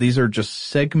sense, these are just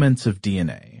segments of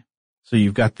DNA. So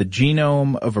you've got the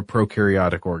genome of a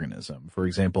prokaryotic organism, for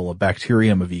example, a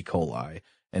bacterium of E. coli,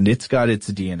 and it's got its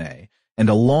DNA. And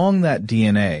along that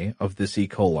DNA of this E.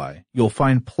 coli, you'll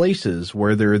find places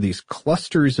where there are these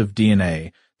clusters of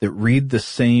DNA that read the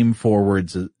same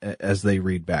forwards as they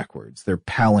read backwards. They're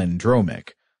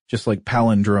palindromic, just like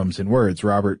palindromes in words.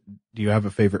 Robert, do you have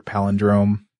a favorite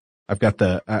palindrome? I've got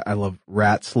I love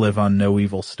rats live on no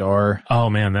evil star. Oh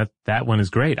man, that one is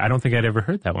great. I don't think I'd ever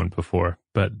heard that one before,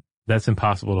 but that's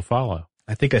impossible to follow.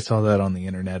 I think I saw that on the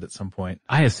internet at some point.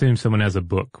 I assume someone has a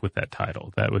book with that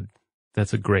title.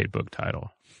 That's a great book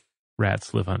title.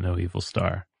 Rats live on no evil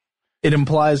star. It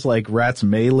implies like rats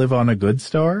may live on a good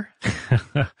star.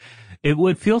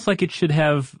 Feels like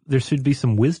there should be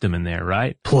some wisdom in there,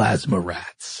 right? Plasma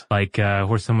rats. Like,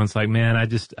 where someone's like, man,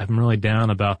 I'm really down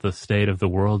about the state of the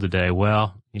world today.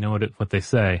 Well, you know what they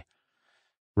say?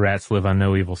 Rats live on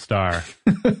no evil star.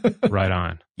 Right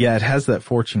on. Yeah, it has that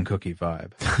fortune cookie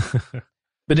vibe.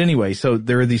 But anyway, so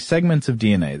there are these segments of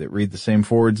DNA that read the same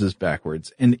forwards as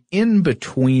backwards, and in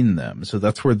between them, so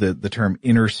that's where the term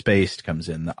interspaced comes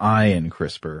in, the I in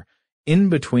CRISPR, in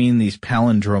between these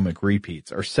palindromic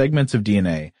repeats are segments of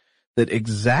DNA that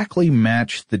exactly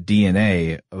match the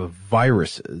DNA of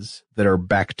viruses that are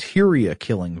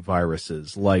bacteria-killing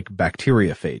viruses like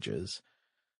bacteriophages.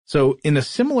 So in a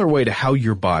similar way to how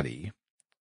your body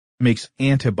makes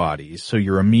antibodies so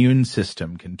your immune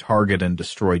system can target and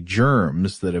destroy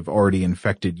germs that have already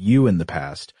infected you in the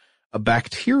past, a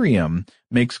bacterium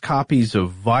makes copies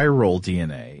of viral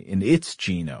DNA in its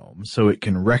genome so it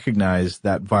can recognize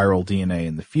that viral DNA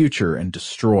in the future and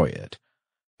destroy it.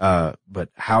 But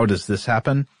how does this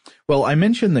happen? Well, I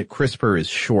mentioned that CRISPR is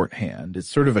shorthand.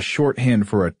 It's sort of a shorthand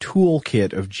for a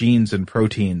toolkit of genes and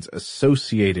proteins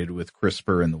associated with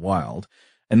CRISPR in the wild.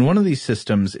 And one of these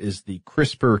systems is the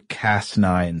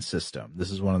CRISPR-Cas9 system.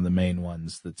 This is one of the main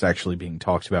ones that's actually being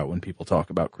talked about when people talk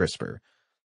about CRISPR.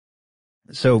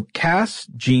 So Cas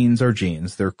genes are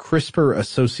genes. They're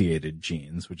CRISPR-associated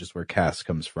genes, which is where Cas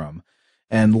comes from.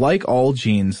 And like all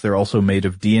genes, they're also made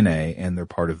of DNA, and they're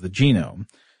part of the genome.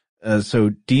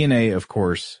 So DNA, of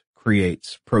course,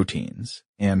 creates proteins,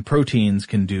 and proteins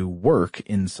can do work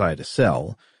inside a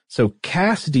cell. So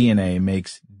Cas DNA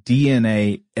makes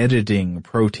DNA editing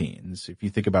proteins. If you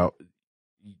think about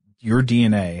your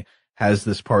DNA has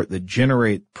this part that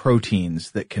generate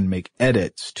proteins that can make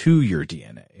edits to your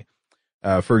DNA.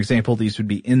 For example, these would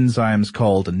be enzymes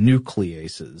called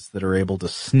nucleases that are able to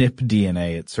snip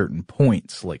DNA at certain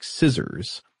points like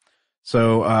scissors.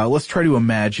 So let's try to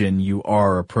imagine you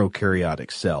are a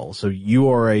prokaryotic cell. So you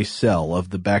are a cell of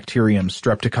the bacterium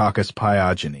Streptococcus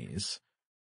pyogenes.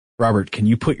 Robert, can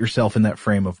you put yourself in that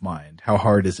frame of mind? How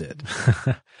hard is it?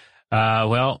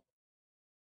 Well,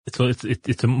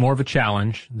 it's more of a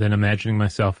challenge than imagining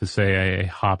myself as, say, a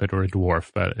hobbit or a dwarf.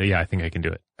 But yeah, I think I can do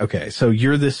it. Okay, so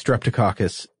you're this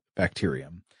Streptococcus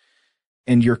bacterium,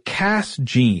 and your Cas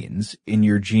genes in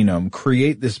your genome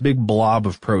create this big blob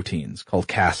of proteins called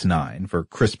Cas9 for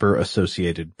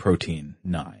CRISPR-associated protein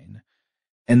 9.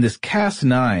 And this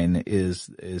Cas9 is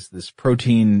this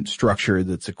protein structure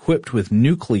that's equipped with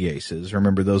nucleases.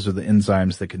 Remember, those are the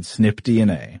enzymes that can snip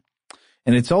DNA.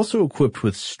 And it's also equipped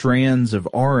with strands of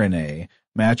RNA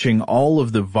matching all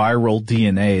of the viral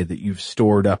DNA that you've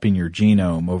stored up in your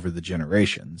genome over the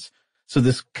generations. So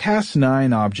this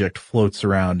Cas9 object floats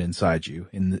around inside you,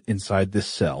 inside this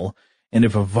cell, and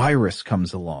if a virus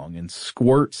comes along and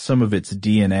squirts some of its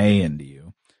DNA into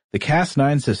you, the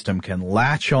Cas9 system can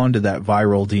latch onto that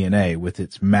viral DNA with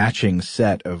its matching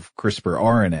set of CRISPR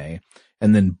RNA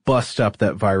and then bust up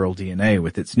that viral DNA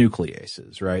with its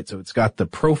nucleases, right? So it's got the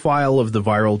profile of the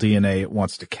viral DNA it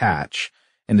wants to catch,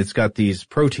 and it's got these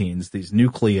proteins, these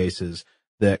nucleases,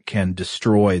 that can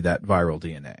destroy that viral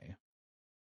DNA.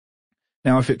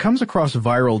 Now, if it comes across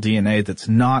viral DNA that's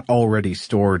not already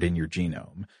stored in your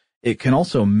genome, it can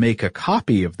also make a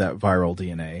copy of that viral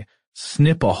DNA,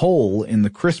 snip a hole in the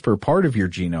CRISPR part of your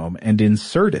genome, and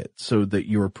insert it so that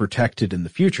you're protected in the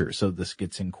future. So this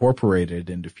gets incorporated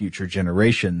into future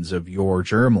generations of your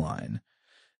germline.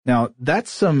 Now, that's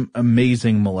some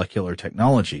amazing molecular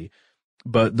technology,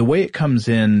 but the way it comes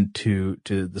into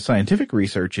the scientific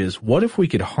research is, what if we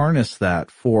could harness that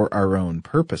for our own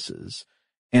purposes?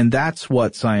 And that's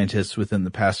what scientists within the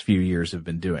past few years have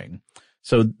been doing.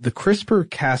 So the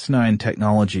CRISPR-Cas9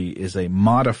 technology is a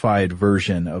modified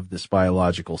version of this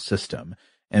biological system.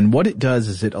 And what it does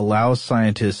is it allows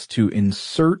scientists to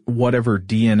insert whatever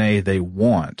DNA they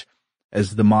want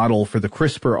as the model for the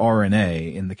CRISPR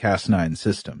RNA in the Cas9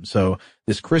 system. So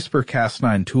this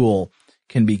CRISPR-Cas9 tool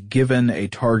can be given a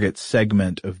target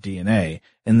segment of DNA,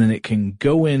 and then it can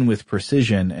go in with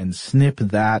precision and snip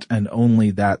that and only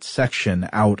that section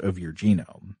out of your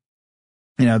genome.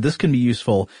 Now, this can be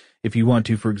useful if you want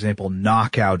to, for example,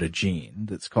 knock out a gene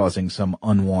that's causing some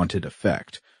unwanted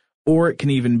effect. Or it can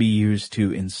even be used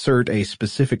to insert a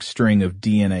specific string of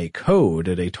DNA code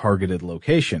at a targeted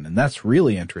location, and that's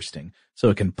really interesting. So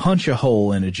it can punch a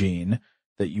hole in a gene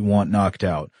that you want knocked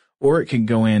out, or it can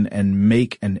go in and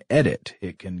make an edit.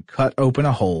 It can cut open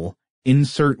a hole,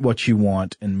 insert what you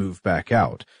want, and move back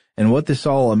out. And what this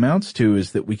all amounts to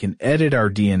is that we can edit our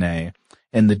DNA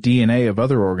and the DNA of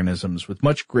other organisms with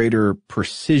much greater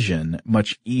precision,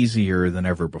 much easier than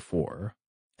ever before.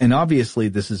 And obviously,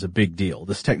 this is a big deal.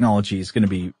 This technology is going to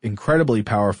be incredibly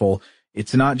powerful.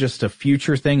 It's not just a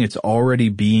future thing. It's already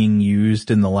being used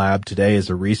in the lab today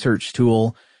as a research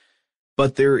tool.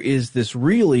 But there is this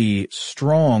really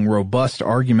strong, robust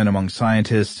argument among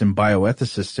scientists and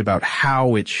bioethicists about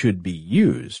how it should be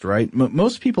used, right?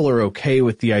 Most people are okay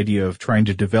with the idea of trying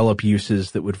to develop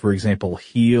uses that would, for example,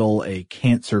 heal a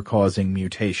cancer-causing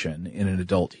mutation in an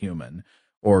adult human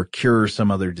or cure some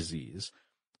other disease.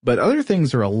 But other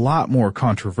things are a lot more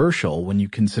controversial when you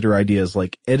consider ideas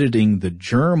like editing the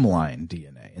germline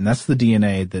DNA. And that's the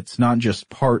DNA that's not just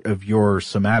part of your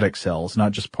somatic cells,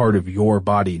 not just part of your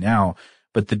body now,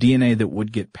 but the DNA that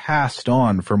would get passed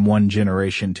on from one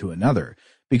generation to another.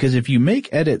 Because if you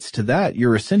make edits to that,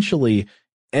 you're essentially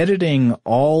editing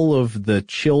all of the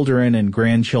children and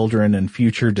grandchildren and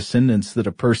future descendants that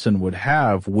a person would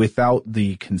have without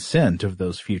the consent of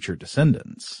those future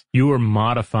descendants. You are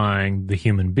modifying the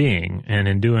human being, and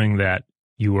in doing that,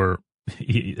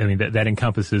 that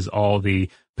encompasses all the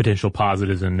potential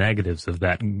positives and negatives of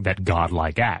that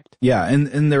godlike act. Yeah,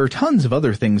 and there are tons of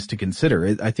other things to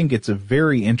consider. I think it's a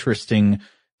very interesting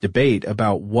debate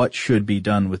about what should be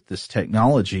done with this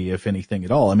technology, if anything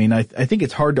at all. I mean, I think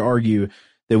it's hard to argue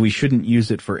that we shouldn't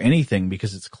use it for anything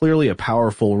because it's clearly a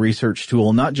powerful research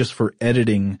tool, not just for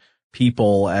editing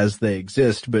people as they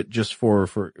exist, but just for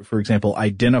example,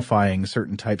 identifying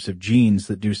certain types of genes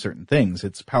that do certain things.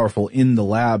 It's powerful in the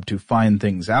lab to find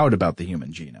things out about the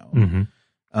human genome.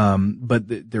 Mm-hmm.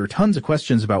 But there are tons of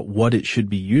questions about what it should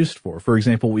be used for. For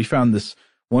example, we found this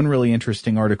one really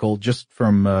interesting article just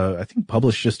from, I think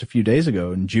published just a few days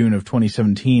ago in June of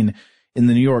 2017 in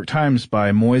the New York Times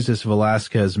by Moises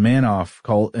Velasquez Manoff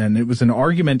and it was an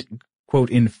argument, quote,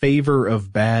 in favor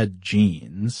of bad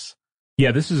genes.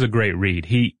 Yeah, this is a great read.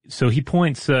 He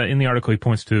points, in the article, he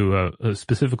points to,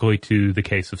 specifically to the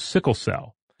case of sickle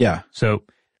cell. Yeah. So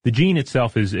the gene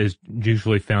itself is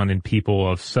usually found in people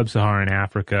of sub-Saharan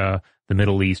Africa, the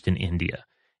Middle East, and India.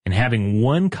 And having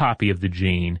one copy of the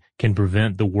gene can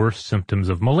prevent the worst symptoms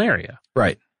of malaria.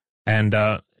 Right. And,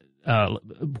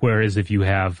 whereas if you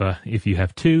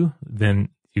have two, then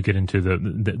you get into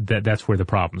that's where the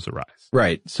problems arise.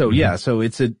 Right. So mm-hmm. Yeah, so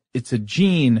it's a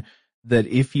gene that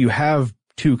if you have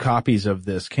two copies of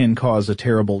this can cause a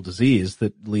terrible disease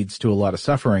that leads to a lot of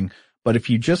suffering. But if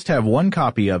you just have one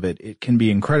copy of it, it can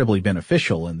be incredibly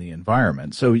beneficial in the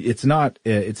environment. So it's not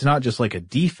just like a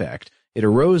defect. It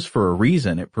arose for a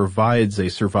reason. It provides a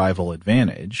survival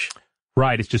advantage.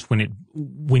 Right. It's just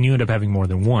when you end up having more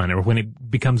than one, or when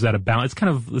it becomes out of balance.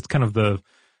 It's kind of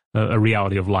a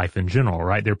reality of life in general,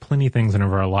 right? There are plenty of things in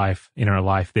our life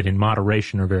that in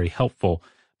moderation are very helpful,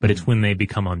 but it's when they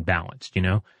become unbalanced, you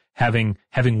know? Having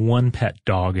one pet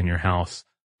dog in your house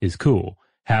is cool.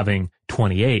 Having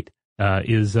 28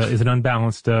 is an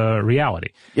unbalanced reality.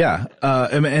 Yeah,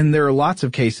 and there are lots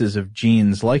of cases of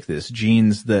genes like this,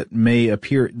 genes that may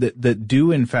appear that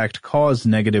do in fact cause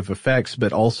negative effects,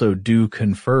 but also do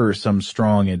confer some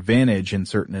strong advantage in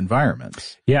certain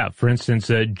environments. Yeah, for instance,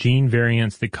 gene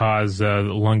variants that cause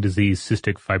lung disease,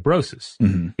 cystic fibrosis.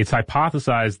 Mm-hmm. It's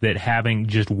hypothesized that having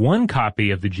just one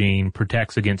copy of the gene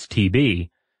protects against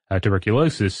TB,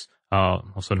 tuberculosis,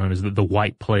 also known as the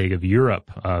white plague of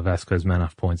Europe, Vasquez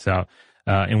Manoff points out.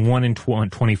 And 1 in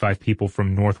 25 people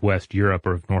from Northwest Europe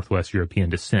or of Northwest European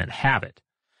descent have it.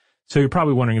 So you're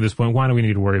probably wondering at this point, why do we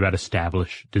need to worry about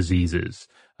established diseases?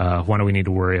 Why do we need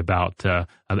to worry about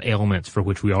ailments for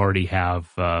which we already have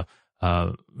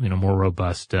more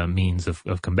robust means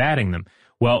of combating them?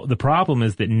 Well, the problem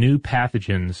is that new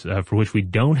pathogens for which we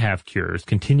don't have cures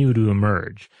continue to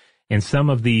emerge. And some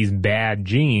of these bad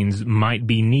genes might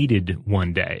be needed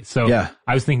one day. So yeah.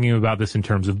 I was thinking about this in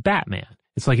terms of Batman.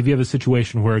 It's like if you have a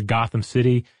situation where Gotham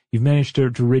City, you've managed to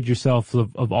rid yourself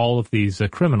of all of these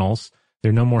criminals. There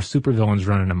are no more supervillains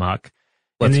running amok.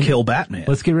 Let's kill Batman.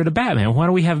 Let's get rid of Batman. Why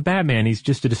do we have Batman? He's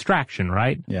just a distraction,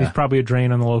 right? Yeah. He's probably a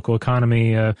drain on the local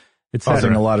economy.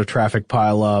 causing a lot of traffic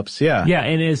pileups. Yeah. Yeah.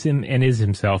 And is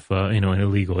himself, an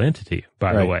illegal entity,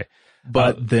 by the way.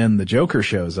 But then the Joker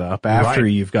shows up after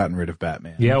you've gotten rid of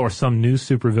Batman. Yeah, or some new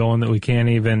supervillain that we can't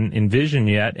even envision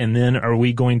yet. And then are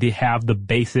we going to have the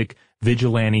basic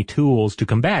vigilante tools to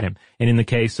combat him? And in the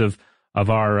case of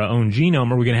our own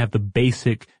genome, are we going to have the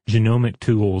basic genomic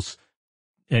tools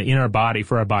in our body,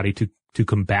 for our body to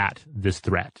combat this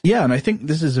threat? Yeah, and I think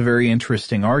this is a very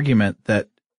interesting argument that,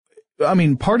 I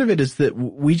mean, part of it is that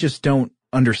we just don't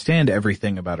understand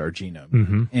everything about our genome.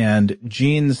 Mm-hmm. And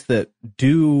genes that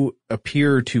do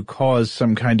appear to cause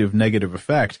some kind of negative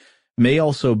effect may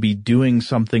also be doing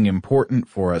something important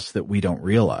for us that we don't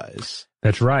realize.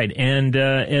 That's right. And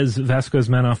as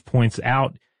Vasquez-Manoff points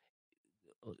out,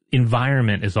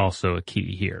 environment is also a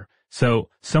key here. So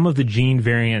some of the gene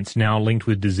variants now linked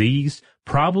with disease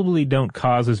probably don't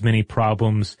cause as many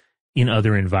problems in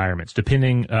other environments,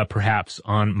 depending perhaps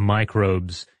on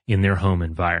microbes in their home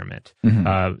environment.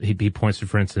 Mm-hmm. He points to,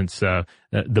 for instance, the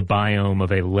biome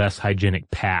of a less hygienic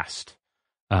past,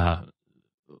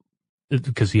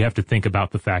 because you have to think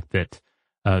about the fact that,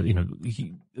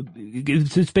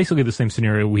 it's basically the same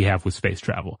scenario we have with space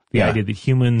travel. The idea that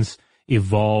humans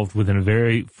evolved within a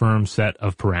very firm set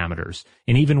of parameters,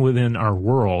 and even within our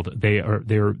world, they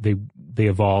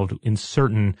evolved in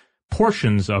certain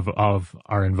portions of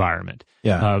our environment,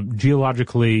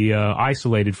 geologically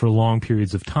isolated for long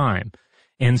periods of time,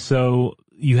 and so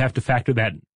you have to factor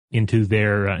that into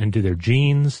their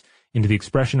genes, into the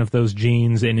expression of those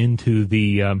genes, and into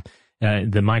the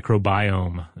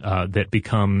microbiome that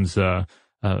becomes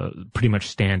pretty much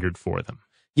standard for them.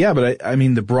 Yeah, but I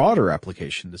mean, the broader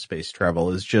application to space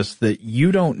travel is just that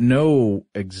you don't know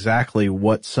exactly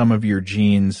what some of your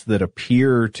genes that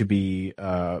appear to be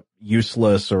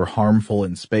useless or harmful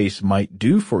in space might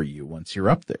do for you once you're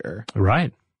up there.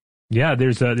 Right. Yeah,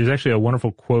 there's actually a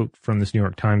wonderful quote from this New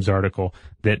York Times article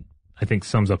that I think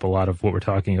sums up a lot of what we're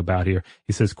talking about here.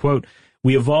 He says, quote,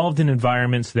 "We evolved in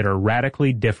environments that are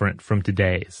radically different from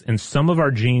today's, and some of our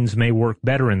genes may work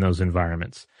better in those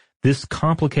environments. This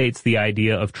complicates the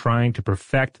idea of trying to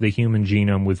perfect the human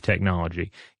genome with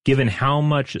technology. Given how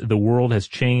much the world has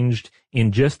changed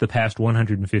in just the past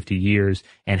 150 years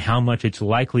and how much it's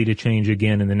likely to change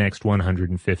again in the next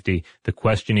 150, the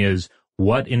question is,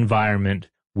 what environment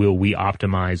will we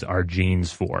optimize our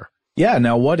genes for?" Yeah,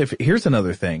 now what if, here's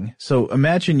another thing. So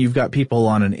imagine you've got people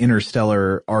on an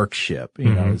interstellar arc ship,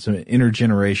 you know, it's an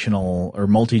intergenerational or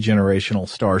multi-generational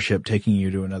starship taking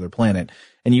you to another planet,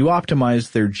 and you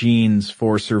optimize their genes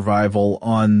for survival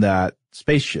on that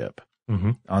spaceship,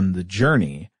 on the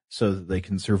journey, so that they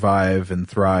can survive and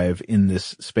thrive in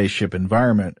this spaceship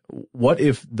environment. What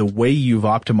if the way you've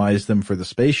optimized them for the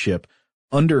spaceship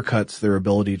undercuts their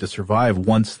ability to survive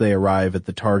once they arrive at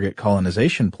the target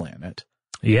colonization planet?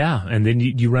 Yeah, and then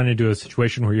you run into a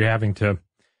situation where you're having to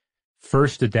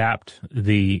first adapt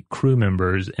the crew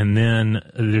members, and then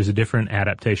there's a different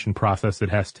adaptation process that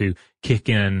has to kick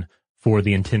in for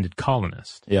the intended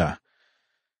colonist. Yeah.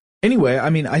 Anyway,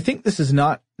 I mean, I think this is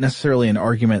not necessarily an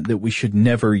argument that we should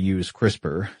never use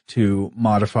CRISPR to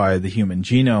modify the human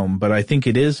genome, but I think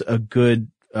it is a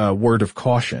good word of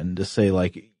caution to say,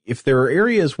 like, if there are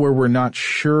areas where we're not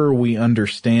sure we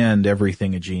understand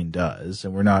everything a gene does,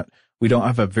 and we don't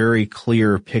have a very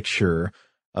clear picture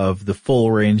of the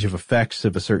full range of effects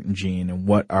of a certain gene and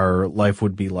what our life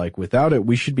would be like without it,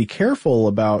 we should be careful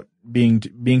about being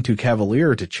too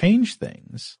cavalier to change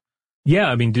things.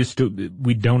 Yeah, I mean,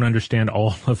 we don't understand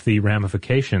all of the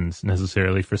ramifications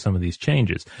necessarily for some of these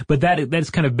changes. But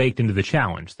that's kind of baked into the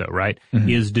challenge, though, right?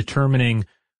 Is determining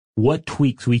what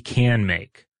tweaks we can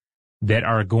make that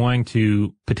are going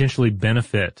to potentially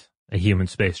benefit a human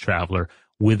space traveler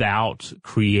without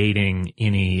creating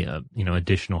any,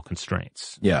 additional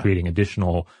constraints, creating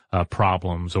additional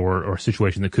problems or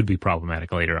situations that could be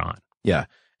problematic later on. Yeah.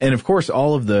 And of course,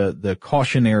 all of the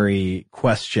cautionary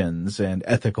questions and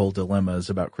ethical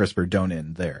dilemmas about CRISPR don't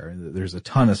end there. There's a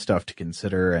ton of stuff to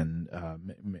consider, and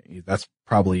that's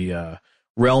probably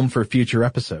realm for future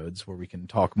episodes where we can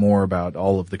talk more about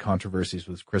all of the controversies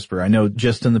with CRISPR. I know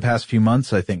just in the past few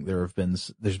months, I think there's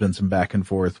been some back and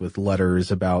forth with letters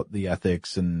about the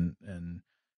ethics and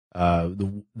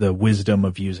the wisdom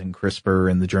of using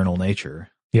CRISPR in the journal Nature.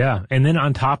 Yeah. And then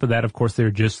on top of that, of course, they're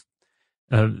just,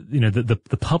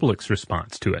 the public's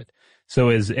response to it. So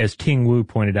as Ting Wu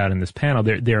pointed out in this panel,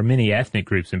 there are many ethnic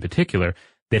groups in particular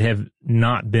that have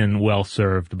not been well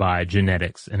served by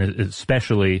genetics, and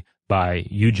especially by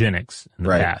eugenics in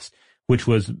the past, which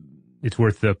was, it's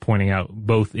worth pointing out,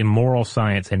 both immoral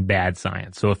science and bad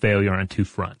science. So a failure on two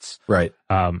fronts. Right.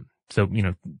 So,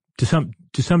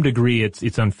 to some degree,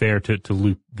 it's unfair to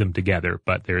loop them together,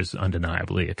 but there's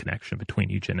undeniably a connection between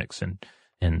eugenics and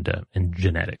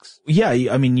genetics. Yeah,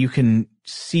 I mean, you can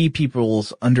see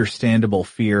people's understandable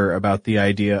fear about the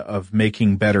idea of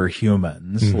making better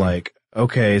humans. Mm-hmm. Like,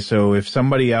 okay, so if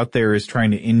somebody out there is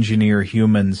trying to engineer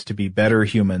humans to be better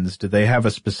humans, do they have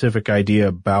a specific idea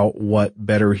about what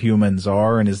better humans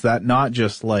are? And is that not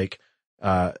just like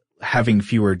having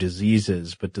fewer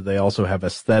diseases, but do they also have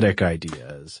aesthetic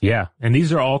ideas? Yeah, and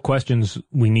these are all questions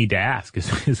we need to ask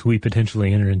as we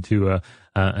potentially enter into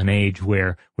an age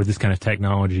where this kind of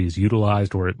technology is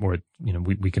utilized or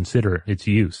we consider its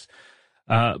use.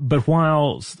 But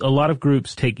while a lot of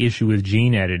groups take issue with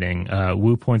gene editing,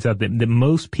 Wu points out that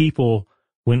most people,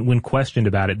 when questioned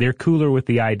about it, they're cooler with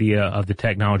the idea of the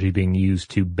technology being used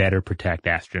to better protect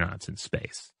astronauts in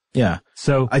space. Yeah.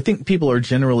 So I think people are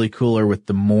generally cooler with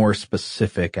the more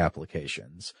specific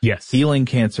applications. Yes. Healing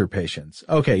cancer patients.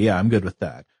 Okay. Yeah. I'm good with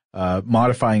that.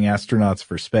 Modifying astronauts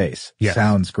for space. Yes.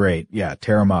 Sounds great. Yeah.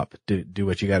 Tear them up. Do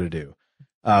what you got to do.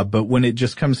 But when it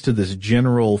just comes to this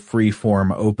general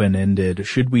free-form, open-ended,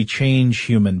 should we change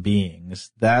human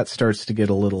beings? That starts to get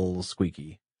a little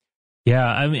squeaky. Yeah.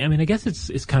 I mean, I guess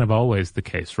it's kind of always the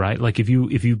case, right? Like if you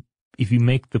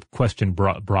make the question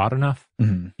broad enough,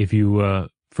 mm-hmm. If you,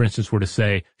 for instance, were to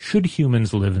say, should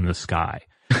humans live in the sky?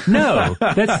 No,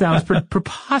 that sounds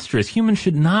preposterous. Humans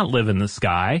should not live in the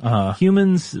sky. Uh-huh.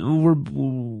 Humans were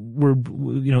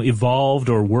evolved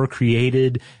or were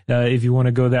created, if you want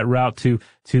to go that route, to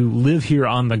live here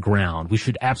on the ground. We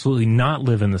should absolutely not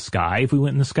live in the sky. If we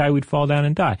went in the sky, we'd fall down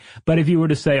and die. But if you were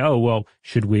to say, oh, well,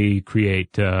 should we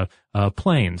create,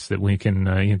 planes that we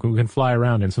can fly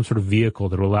around in, some sort of vehicle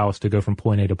that will allow us to go from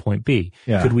point A to point B?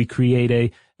 Yeah. Could we create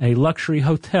a luxury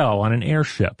hotel on an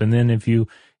airship? And then if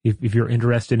you're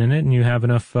interested in it and you have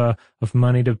enough of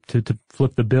money to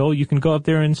flip the bill, you can go up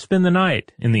there and spend the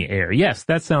night in the air. Yes,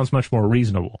 that sounds much more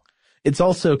reasonable. It's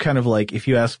also kind of like if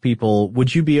you ask people,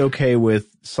 would you be okay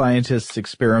with scientists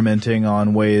experimenting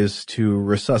on ways to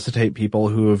resuscitate people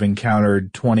who have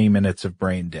encountered 20 minutes of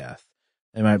brain death?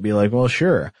 They might be like, well,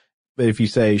 sure. But if you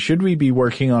say, should we be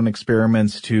working on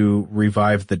experiments to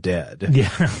revive the dead?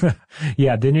 Yeah.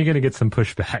 Yeah, then you're going to get some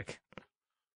pushback.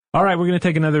 All right, we're going to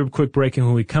take another quick break, and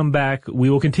when we come back, we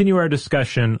will continue our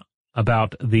discussion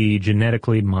about the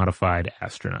genetically modified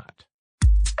astronaut.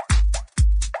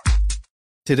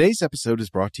 Today's episode is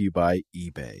brought to you by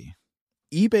eBay.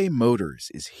 eBay Motors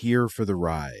is here for the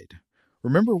ride.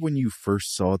 Remember when you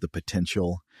first saw the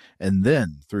potential? And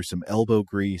then, through some elbow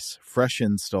grease, fresh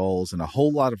installs, and a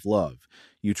whole lot of love,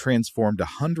 you transformed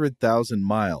 100,000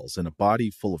 miles and a body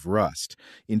full of rust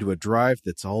into a drive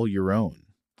that's all your own.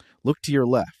 Look to your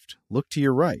left. Look to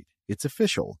your right. It's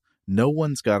official. No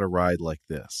one's got a ride like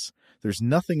this. There's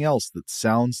nothing else that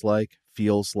sounds like,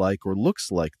 feels like, or looks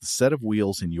like the set of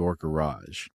wheels in your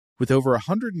garage. With over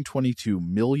 122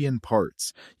 million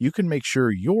parts, you can make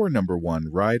sure your number one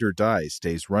ride or die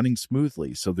stays running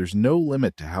smoothly, so there's no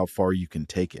limit to how far you can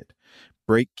take it.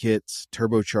 Brake kits,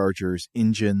 turbochargers,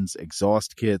 engines,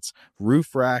 exhaust kits,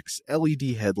 roof racks,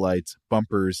 LED headlights,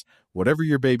 bumpers, whatever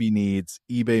your baby needs,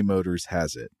 eBay Motors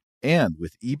has it. And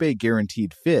with eBay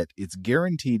Guaranteed Fit, it's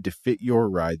guaranteed to fit your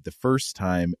ride the first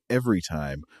time, every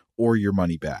time, or your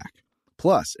money back.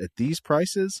 Plus, at these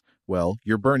prices, well,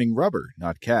 you're burning rubber,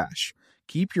 not cash.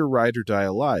 Keep your ride or die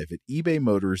alive at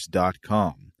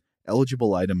ebaymotors.com.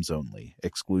 Eligible items only.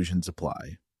 Exclusions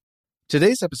apply.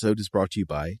 Today's episode is brought to you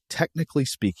by Technically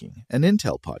Speaking, an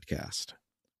Intel podcast.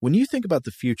 When you think about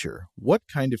the future, what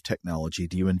kind of technology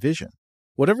do you envision?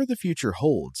 Whatever the future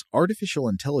holds, artificial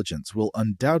intelligence will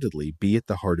undoubtedly be at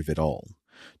the heart of it all.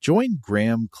 Join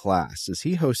Graham Class as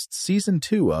he hosts Season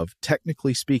 2 of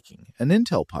Technically Speaking, an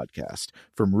Intel podcast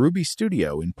from Ruby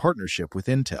Studio in partnership with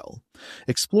Intel.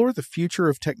 Explore the future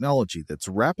of technology that's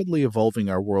rapidly evolving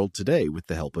our world today with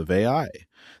the help of AI.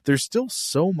 There's still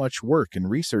so much work and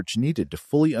research needed to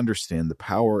fully understand the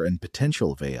power and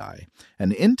potential of AI,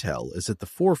 and Intel is at the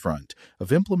forefront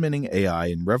of implementing AI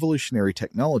in revolutionary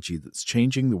technology that's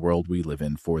changing the world we live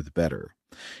in for the better.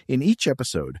 In each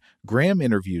episode, Graham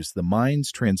interviews the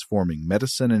minds transforming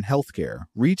medicine and healthcare,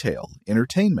 retail,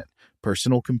 entertainment,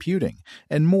 personal computing,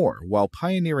 and more while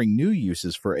pioneering new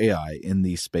uses for AI in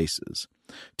these spaces.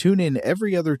 Tune in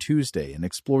every other Tuesday and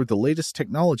explore the latest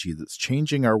technology that's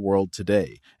changing our world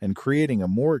today and creating a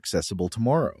more accessible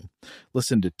tomorrow.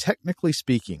 Listen to Technically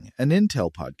Speaking, an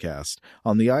Intel podcast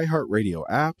on the iHeartRadio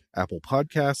app, Apple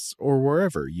Podcasts, or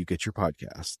wherever you get your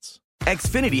podcasts.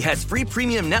 Xfinity has free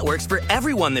premium networks for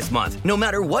everyone this month, no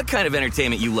matter what kind of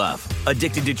entertainment you love.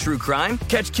 Addicted to true crime?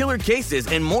 Catch killer cases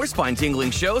and more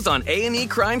spine-tingling shows on A&E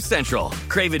Crime Central.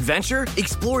 Crave adventure?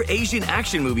 Explore Asian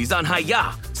action movies on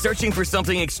Hi-Ya. Searching for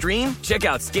something extreme? Check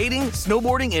out skating,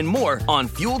 snowboarding, and more on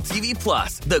Fuel TV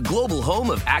Plus, the global home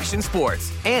of action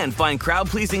sports. And find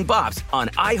crowd-pleasing bops on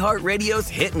iHeartRadio's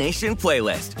Hit Nation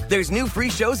playlist. There's new free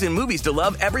shows and movies to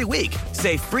love every week.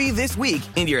 Say free this week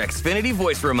in your Xfinity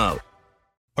voice remote.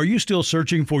 Are you still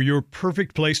searching for your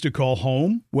perfect place to call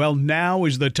home? Well, now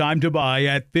is the time to buy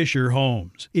at Fisher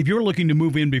Homes. If you're looking to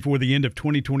move in before the end of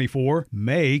 2024,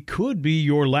 May could be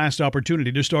your last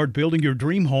opportunity to start building your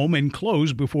dream home and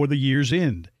close before the year's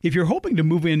end. If you're hoping to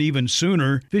move in even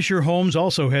sooner, Fisher Homes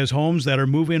also has homes that are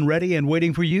move-in ready and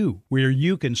waiting for you, where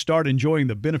you can start enjoying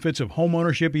the benefits of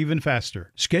homeownership even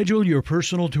faster. Schedule your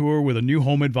personal tour with a new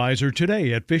home advisor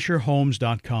today at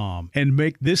FisherHomes.com and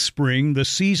make this spring the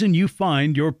season you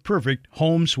find your perfect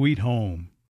home sweet home.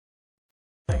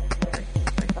 All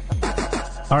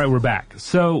right, we're back.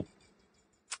 So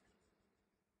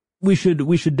we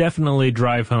should definitely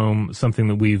drive home something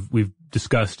that we've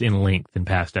discussed in length in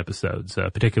past episodes,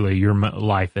 particularly your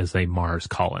life as a Mars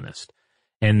colonist,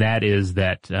 and that is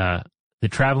that the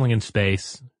traveling in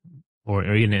space, or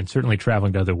and certainly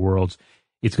traveling to other worlds,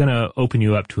 it's going to open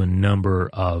you up to a number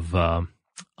of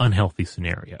unhealthy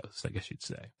scenarios, I guess you'd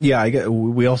say. Yeah,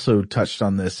 we also touched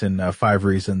on this in 5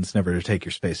 Reasons Never to Take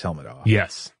Your Space Helmet Off.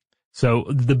 Yes. So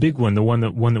the big one, the one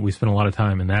that we spent a lot of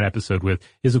time in that episode with,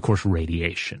 is of course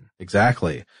radiation.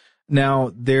 Exactly.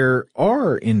 Now, there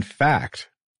are, in fact,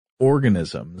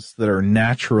 organisms that are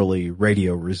naturally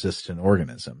radio-resistant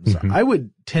organisms. Mm-hmm. I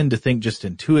would tend to think just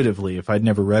intuitively, if I'd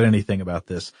never read anything about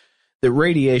this, that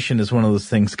radiation is one of those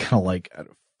things kind of like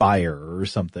fire or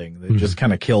something that just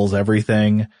kind of kills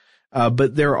everything.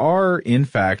 But there are, in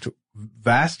fact,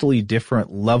 vastly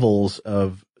different levels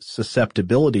of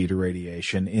susceptibility to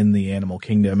radiation in the animal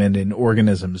kingdom and in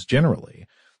organisms generally.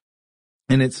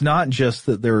 And it's not just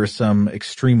that there are some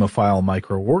extremophile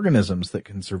microorganisms that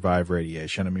can survive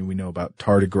radiation. I mean, we know about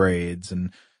tardigrades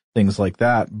and things like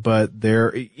that, but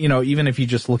there, even if you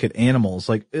just look at animals,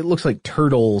 like it looks like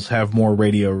turtles have more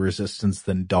radio resistance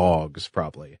than dogs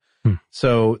probably.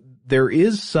 So there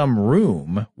is some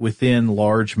room within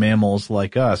large mammals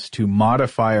like us to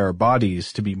modify our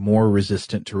bodies to be more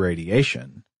resistant to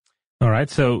radiation. All right.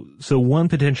 So one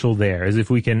potential there is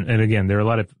if we can, and again, there are a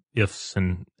lot of ifs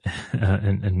and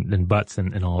buts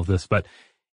and all of this, but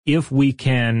if we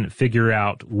can figure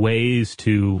out ways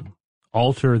to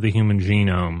alter the human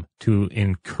genome to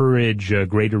encourage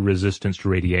greater resistance to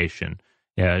radiation,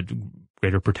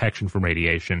 greater protection from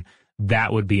radiation,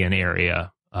 that would be an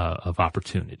area of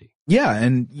opportunity. Yeah.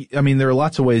 And I mean, there are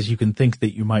lots of ways you can think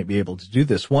that you might be able to do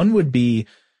this. One would be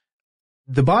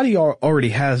the body already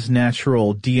has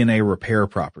natural DNA repair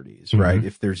properties, right? Mm-hmm.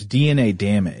 If there's DNA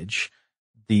damage,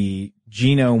 the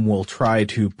genome will try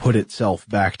to put itself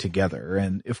back together.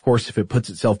 And of course, if it puts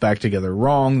itself back together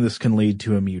wrong, this can lead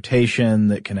to a mutation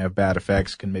that can have bad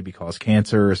effects, can maybe cause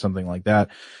cancer or something like that.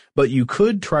 But you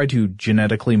could try to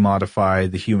genetically modify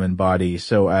the human body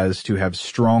so as to have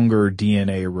stronger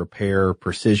DNA repair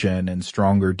precision and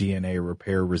stronger DNA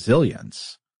repair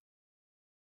resilience.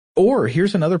 Or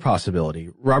here's another possibility.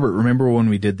 Robert, remember when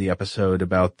we did the episode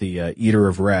about the eater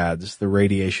of rads, the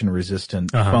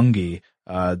radiation-resistant fungi,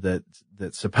 that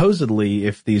supposedly,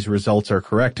 if these results are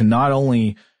correct, not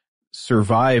only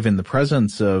survive in the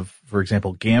presence of, for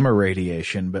example, gamma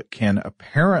radiation, but can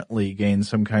apparently gain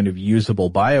some kind of usable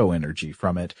bioenergy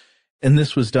from it. And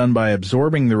this was done by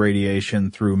absorbing the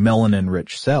radiation through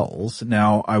melanin-rich cells.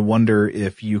 Now, I wonder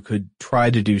if you could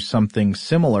try to do something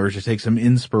similar to take some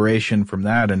inspiration from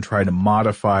that and try to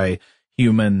modify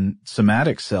human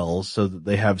somatic cells so that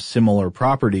they have similar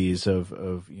properties of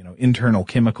internal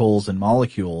chemicals and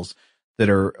molecules that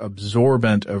are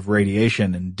absorbent of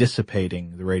radiation and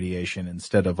dissipating the radiation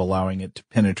instead of allowing it to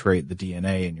penetrate the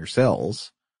DNA in your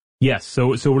cells. Yes. So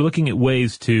we're looking at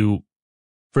ways to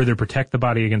further protect the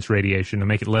body against radiation, to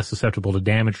make it less susceptible to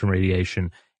damage from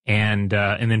radiation, and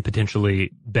then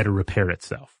potentially better repair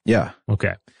itself. Yeah.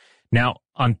 Okay. Now,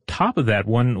 on top of that,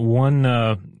 one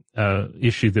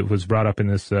issue that was brought up in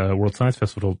this World Science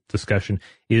Festival discussion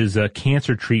is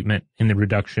cancer treatment and the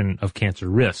reduction of cancer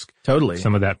risk. Totally.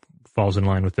 Some of that falls in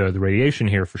line with the radiation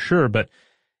here for sure. But,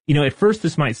 at first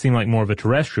this might seem like more of a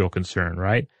terrestrial concern,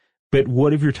 right? But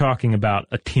what if you're talking about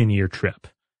a 10-year trip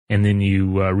and then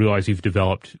you realize you've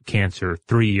developed cancer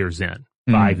 3 years in,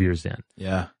 5 years in?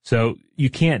 Yeah. So you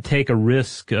can't take a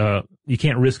risk, you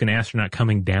can't risk an astronaut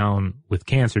coming down with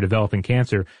cancer, developing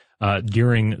cancer,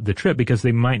 during the trip, because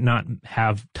they might not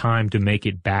have time to make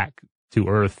it back to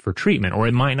Earth for treatment, or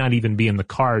it might not even be in the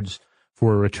cards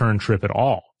for a return trip at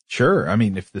all. Sure. I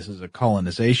mean, if this is a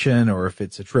colonization or if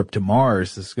it's a trip to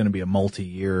Mars, this is going to be a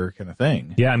multi-year kind of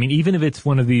thing. Yeah, I mean, even if it's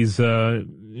one of these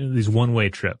one-way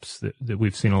trips that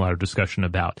we've seen a lot of discussion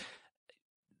about,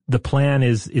 the plan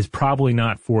is probably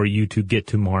not for you to get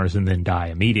to Mars and then die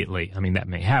immediately. I mean, that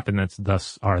may happen.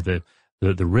 Thus are the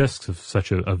risks of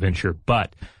such a venture.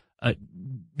 But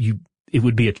it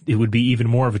would be even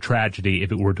more of a tragedy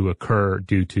if it were to occur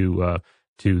due to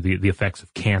the effects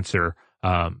of cancer.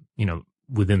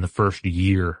 Within the first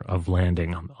year of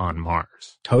landing on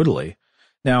Mars. Totally.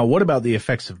 Now, what about the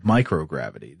effects of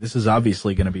microgravity? This is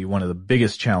obviously going to be one of the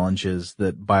biggest challenges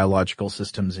that biological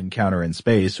systems encounter in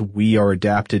space. We are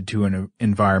adapted to an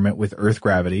environment with Earth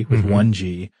gravity, with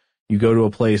 1G. You go to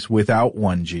a place without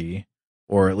 1G,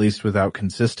 or at least without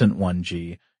consistent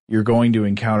 1G, you're going to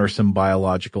encounter some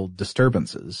biological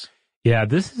disturbances. Yeah,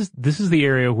 this is the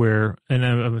area where, and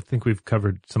I think we've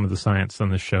covered some of the science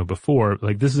on this show before,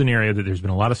 like this is an area that there's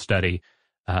been a lot of study,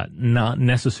 not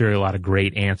necessarily a lot of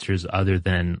great answers other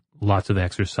than lots of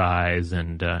exercise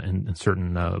and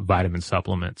certain vitamin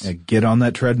supplements. Yeah, get on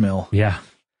that treadmill. Yeah.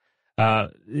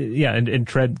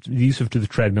 The use of the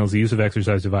treadmills, the use of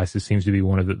exercise devices seems to be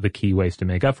one of the key ways to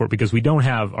make up for it, because we don't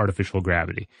have artificial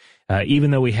gravity. Even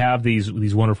though we have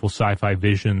these wonderful sci-fi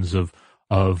visions of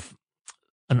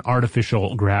an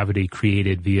artificial gravity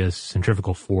created via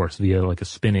centrifugal force, via like a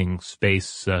spinning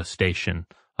space station,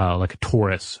 like a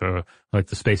Taurus, or like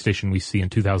the space station we see in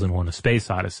 2001: A Space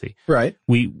Odyssey. Right.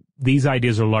 These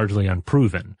ideas are largely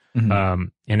unproven.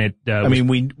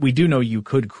 Mm-hmm. We do know you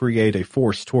could create a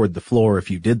force toward the floor if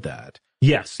you did that.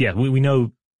 Yes. Yeah. We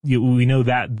know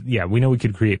that. Yeah. We know we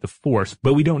could create the force,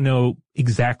 but we don't know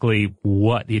exactly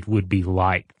what it would be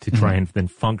like to try and then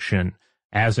function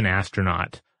as an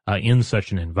astronaut in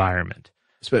such an environment.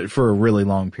 For a really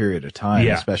long period of time,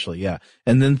 especially, yeah.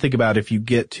 And then think about if you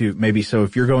get to,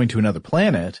 if you're going to another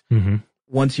planet,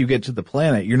 once you get to the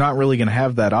planet, you're not really going to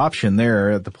have that option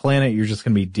there. At the planet, you're just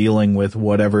going to be dealing with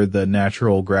whatever the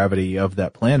natural gravity of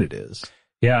that planet is.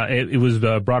 Yeah, it was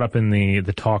brought up in the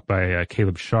talk by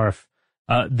Caleb Scharf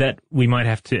that we might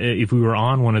have to, if we were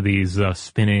on one of these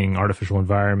spinning artificial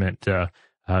environment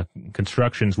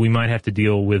constructions, we might have to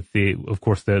deal with the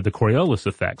Coriolis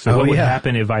effect. So what would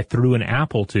happen if I threw an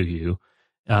apple to you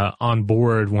on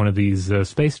board one of these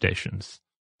space stations?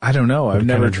 I don't know. I've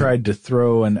never tried to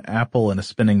throw an apple in a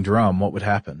spinning drum. What would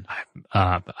happen?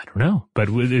 I don't know, but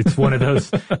it's one of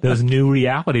those new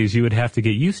realities you would have to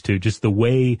get used to, just the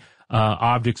way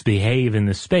objects behave in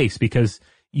this space, because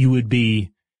you would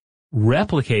be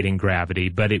replicating gravity,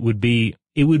 but it would be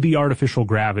artificial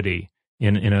gravity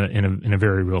in a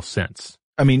very real sense.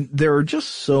 I mean, there are just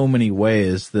so many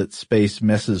ways that space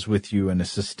messes with you in a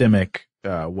systemic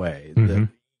way. That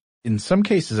in some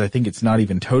cases, I think it's not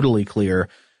even totally clear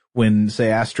when, say,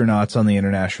 astronauts on the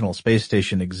International Space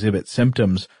Station exhibit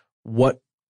symptoms,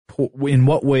 in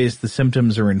what ways the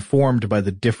symptoms are informed by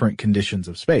the different conditions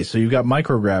of space. So you've got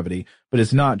microgravity, but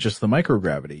it's not just the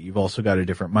microgravity. You've also got a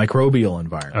different microbial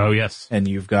environment. Oh, yes. And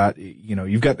you've got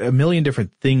a million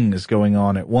different things going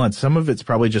on at once. Some of it's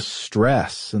probably just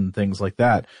stress and things like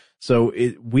that. So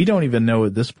we don't even know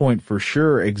at this point for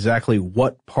sure exactly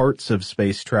what parts of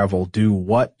space travel do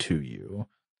what to you.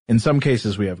 In some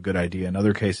cases, we have a good idea. In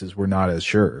other cases, we're not as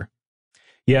sure.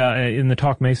 Yeah, in the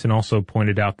talk, Mason also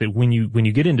pointed out that when you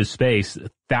get into space,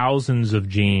 thousands of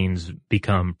genes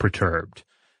become perturbed.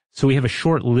 So we have a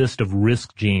short list of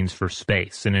risk genes for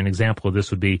space, and an example of this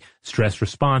would be stress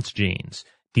response genes,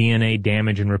 DNA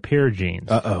damage and repair genes.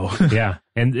 Uh-oh. Yeah,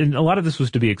 and a lot of this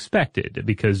was to be expected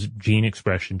because gene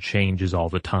expression changes all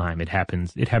the time. It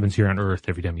happens here on Earth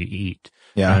every time you eat.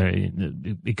 Yeah.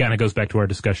 It kind of goes back to our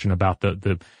discussion about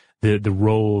the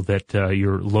role that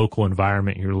your local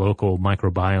environment, your local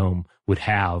microbiome would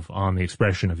have on the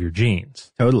expression of your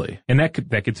genes. Totally. And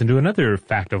that gets into another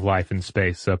fact of life in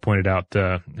space, pointed out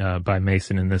by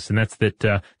Mason in this, and that's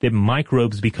that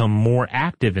microbes become more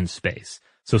active in space.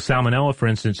 So salmonella, for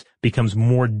instance, becomes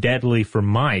more deadly for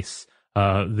mice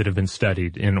that have been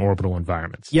studied in orbital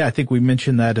environments. Yeah, I think we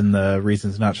mentioned that in the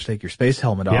Reasons Not to Take Your Space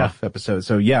Helmet Off episode.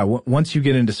 So yeah, once you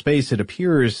get into space, it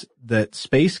appears that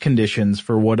space conditions,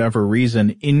 for whatever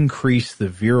reason, increase the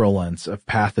virulence of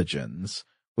pathogens,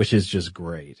 which is just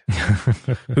great.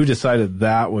 Who decided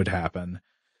that would happen?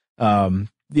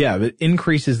 It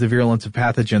increases the virulence of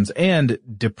pathogens and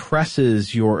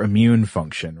depresses your immune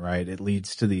function, right? It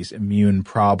leads to these immune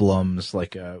problems,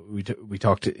 like we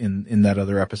talked in that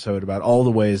other episode about all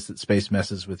the ways that space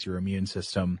messes with your immune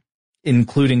system,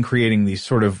 including creating these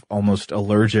sort of almost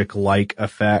allergic-like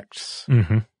effects.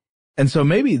 Mm-hmm. And so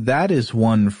maybe that is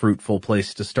one fruitful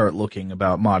place to start looking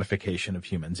about modification of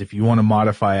humans. If you want to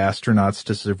modify astronauts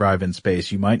to survive in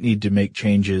space, you might need to make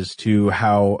changes to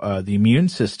how the immune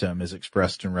system is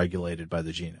expressed and regulated by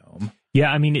the genome.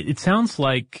 Yeah, I mean, it sounds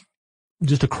like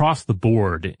just across the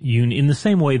board, in the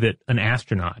same way that an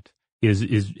astronaut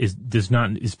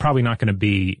is probably not going to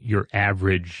be your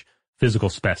average physical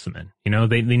specimen. You know,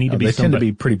 they need to be. They tend to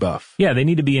be pretty buff. Yeah, they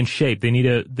need to be in shape. They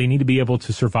need to be able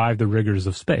to survive the rigors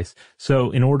of space. So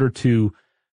in order to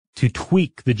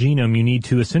tweak the genome, you need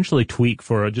to essentially tweak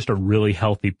for just a really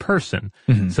healthy person.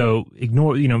 Mm-hmm. So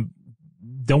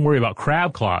don't worry about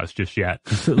crab claws just yet.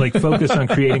 Like focus on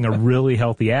creating a really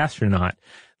healthy astronaut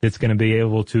that's going to be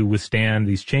able to withstand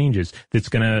these changes. That's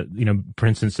going to, for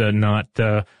instance, not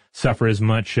suffer as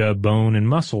much bone and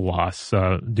muscle loss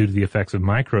due to the effects of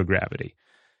microgravity.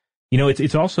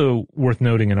 It's also worth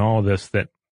noting in all of this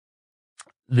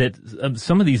that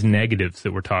some of these negatives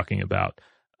that we're talking about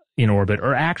in orbit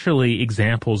are actually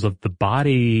examples of the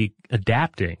body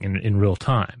adapting in real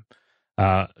time.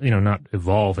 Not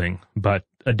evolving, but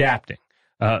adapting.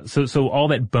 So all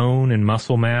that bone and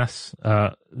muscle mass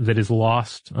that is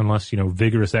lost unless,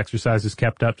 vigorous exercise is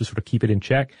kept up to sort of keep it in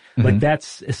check, mm-hmm. like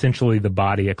that's essentially the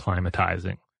body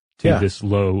acclimatizing to this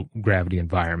low gravity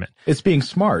environment. It's being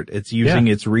smart. It's using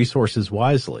its resources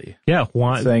wisely. Yeah.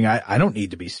 It's saying, I don't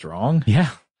need to be strong. Yeah.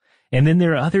 And then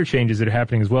there are other changes that are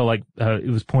happening as well. Like it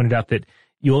was pointed out that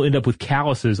you'll end up with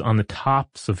calluses on the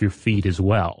tops of your feet as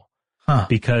well. Huh.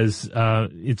 Because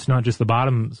it's not just the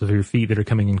bottoms of your feet that are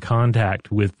coming in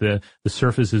contact with the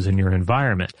surfaces in your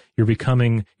environment. You're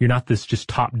not this just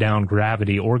top-down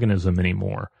gravity organism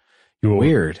anymore.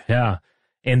 Weird. Yeah.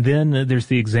 And then there's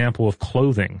the example of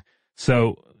clothing.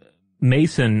 So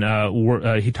Mason,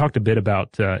 he talked a bit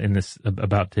about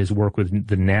about his work with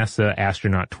the NASA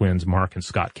astronaut twins, Mark and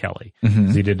Scott Kelly.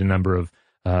 Mm-hmm. He did a number of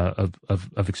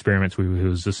experiments where he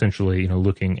was essentially,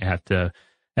 looking at the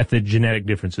genetic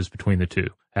differences between the two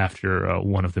after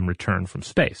one of them returned from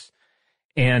space.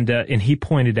 And he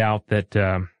pointed out that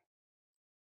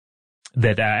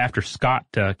after Scott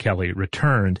Kelly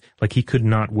returned, like he could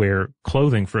not wear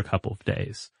clothing for a couple of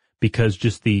days because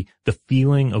just the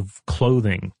feeling of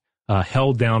clothing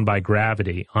held down by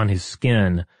gravity on his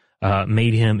skin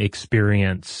made him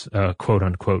experience quote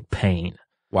unquote pain.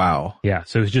 Wow. Yeah.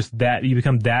 So it's just that you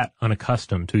become that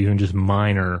unaccustomed to even just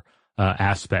minor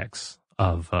aspects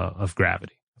of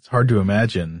gravity. It's hard to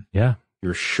imagine. Yeah.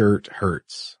 Your shirt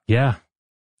hurts. Yeah.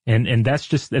 And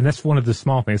that's one of the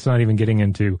small things. It's not even getting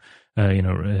into,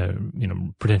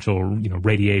 potential,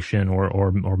 radiation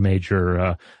or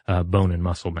major, bone and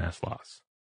muscle mass loss.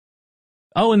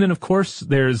 Oh, and then of course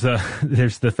there's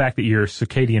the fact that your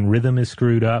circadian rhythm is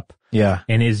screwed up. Yeah.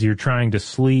 And as you're trying to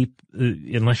sleep,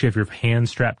 unless you have your hands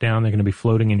strapped down, they're going to be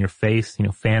floating in your face,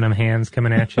 phantom hands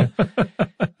coming at you.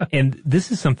 And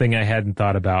this is something I hadn't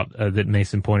thought about, that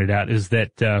Mason pointed out, is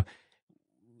that,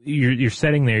 you're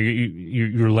sitting there,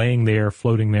 you're laying there,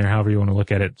 floating there, however you want to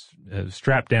look at it,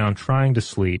 strapped down, trying to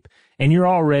sleep, and you're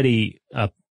already,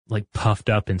 puffed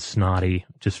up and snotty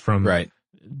just from, right.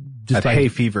 Just hay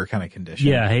fever kind of condition.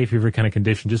 Yeah, hay fever kind of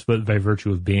condition, just by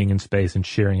virtue of being in space and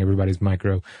sharing everybody's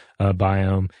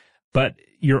biome. But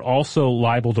you're also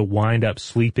liable to wind up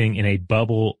sleeping in a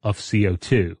bubble of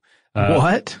CO2.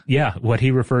 What? Yeah, what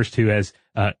he refers to as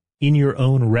in your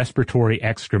own respiratory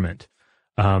excrement,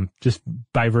 just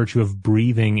by virtue of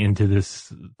breathing into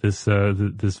this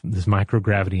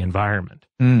microgravity environment.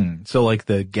 So like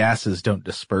the gases don't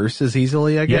disperse as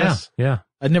easily, I guess? Yeah.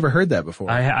 I'd never heard that before.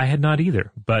 I had not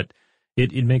either, but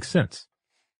it makes sense.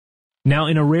 Now,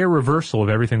 in a rare reversal of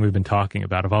everything we've been talking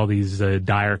about, of all these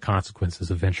dire consequences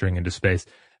of venturing into space,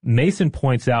 Mason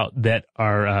points out that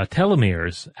our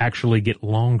telomeres actually get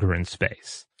longer in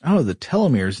space. Oh, the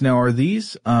telomeres. Now, are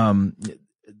these are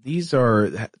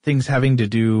things having to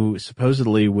do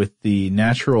supposedly with the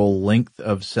natural length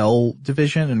of cell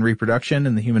division and reproduction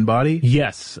in the human body?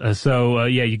 Yes.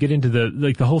 You get into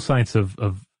the whole science of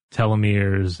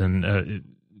telomeres, and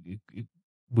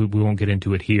we won't get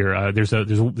into it here. There's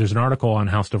an article on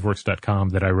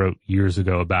HowStuffWorks.com that I wrote years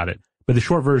ago about it. But the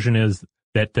short version is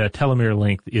that telomere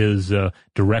length is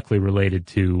directly related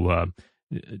to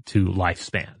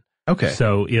lifespan. Okay.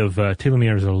 So if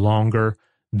telomeres are longer,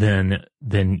 then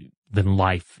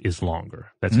life is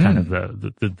longer. That's kind of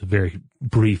the very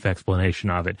brief explanation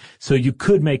of it. So you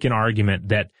could make an argument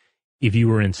that if you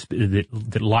were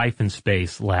that life in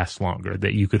space lasts longer,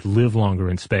 that you could live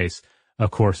longer in space. Of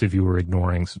course, if you were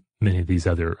ignoring many of these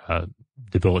other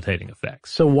debilitating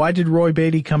effects. So why did Roy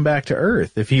Beatty come back to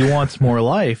Earth? If he wants more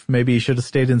life, maybe he should have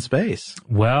stayed in space.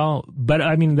 Well, but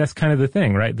I mean, that's kind of the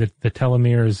thing, right? The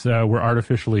telomeres were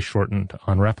artificially shortened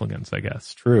on replicants, I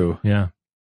guess. True. Yeah.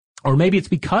 Or maybe it's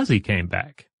because he came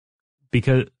back.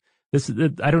 Because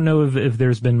I don't know if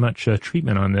there's been much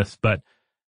treatment on this, but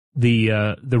the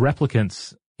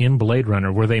replicants in Blade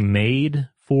Runner, were they made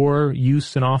for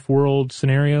use in off-world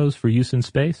scenarios, for use in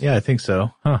space? Yeah, I think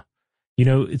so. Huh. You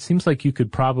know, it seems like you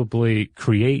could probably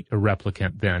create a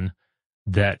replicant then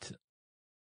that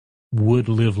would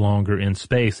live longer in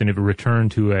space, and if it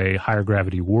returned to a higher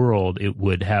gravity world, it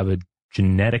would have a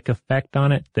genetic effect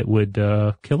on it that would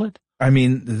kill it. I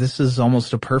mean, this is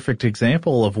almost a perfect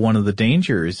example of one of the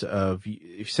dangers of,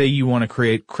 say you want to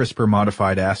create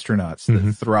CRISPR-modified astronauts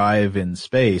that thrive in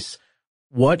space.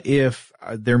 What if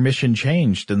their mission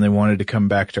changed and they wanted to come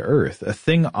back to Earth? A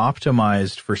thing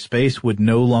optimized for space would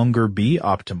no longer be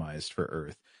optimized for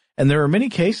Earth. And there are many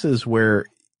cases where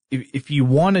if you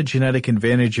want a genetic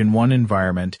advantage in one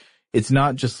environment, it's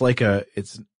not just like a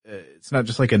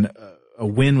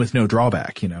win with no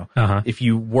drawback, you know. If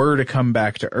you were to come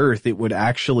back to Earth, it would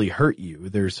actually hurt you.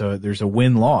 There's a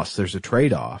win-loss. There's a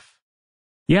trade-off.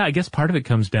 Yeah, I guess part of it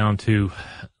comes down to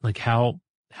like how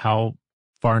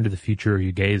far into the future are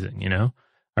you gazing, you know?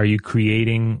 Are you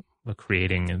creating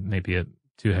maybe a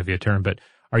too heavy a term, but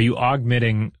are you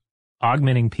augmenting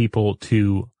people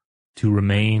to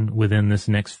remain within this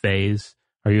next phase?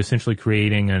 Are you essentially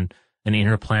creating an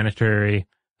interplanetary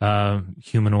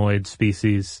humanoid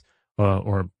species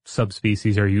or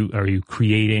subspecies? Are you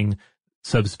creating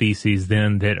subspecies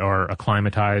then that are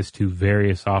acclimatized to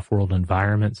various off-world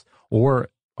environments? Or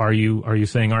are you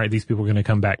saying, all right, these people are going to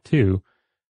come back too?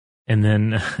 And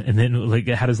then like,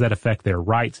 how does that affect their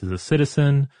rights as a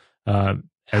citizen,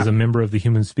 as a member of the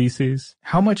human species?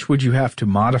 How much would you have to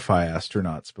modify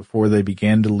astronauts before they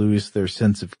began to lose their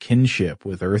sense of kinship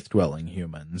with Earth-dwelling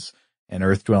humans, and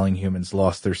Earth-dwelling humans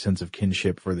lost their sense of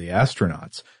kinship for the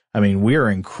astronauts? I mean, we are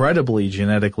incredibly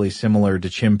genetically similar to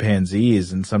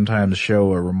chimpanzees and sometimes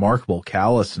show a remarkable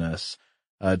callousness,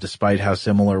 despite how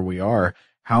similar we are.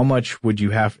 How many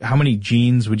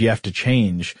genes would you have to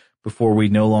change before we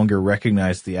no longer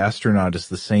recognize the astronaut as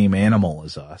the same animal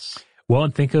as us? Well,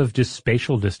 and think of just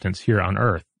spatial distance here on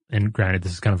Earth. And granted,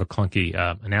 this is kind of a clunky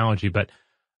analogy, but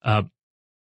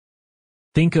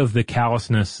think of the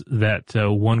callousness that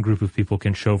one group of people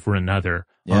can show for another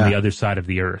on the other side of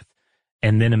the Earth.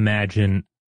 And then imagine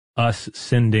us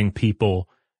sending people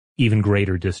even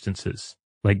greater distances,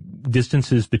 like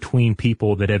distances between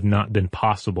people that have not been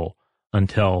possible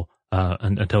until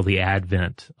the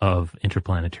advent of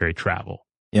interplanetary travel.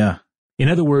 Yeah. In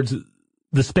other words,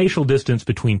 the spatial distance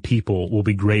between people will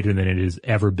be greater than it has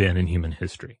ever been in human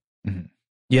history. Mm-hmm.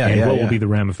 And what will be the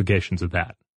ramifications of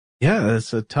that? Yeah,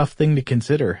 that's a tough thing to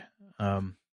consider.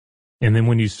 And then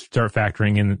when you start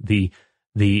factoring in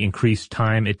the increased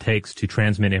time it takes to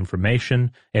transmit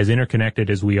information, as interconnected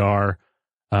as we are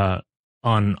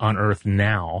on Earth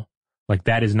now, like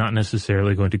that is not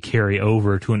necessarily going to carry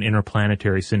over to an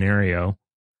interplanetary scenario.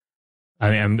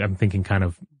 I mean, I'm thinking kind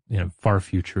of, far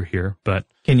future here, but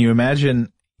can you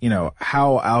imagine,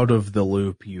 how out of the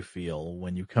loop you feel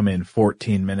when you come in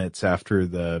 14 minutes after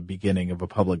the beginning of a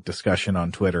public discussion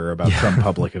on Twitter about some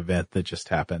public event that just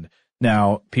happened?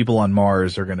 Now, people on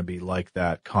Mars are going to be like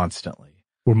that constantly.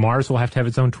 Well, Mars will have to have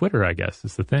its own Twitter, I guess,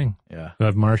 is the thing. Yeah. We'll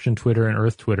have Martian Twitter and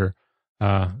Earth Twitter.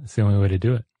 It's the only way to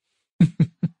do it.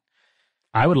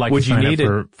 I would like to sign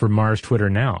up for Mars Twitter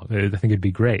now. I think it'd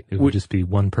be great. It would just be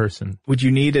one person. Would you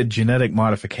need a genetic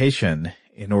modification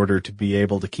in order to be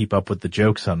able to keep up with the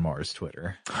jokes on Mars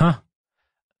Twitter? Huh.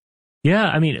 Yeah,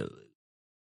 I mean,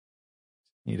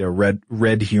 need a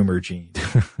red humor gene.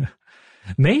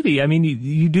 Maybe. I mean,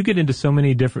 you do get into so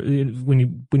many different,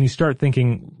 when you start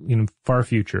thinking, far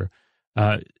future,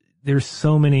 there's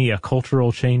so many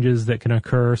cultural changes that can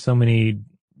occur, so many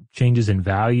changes in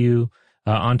value,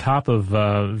 on top of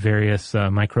various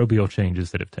microbial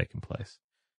changes that have taken place.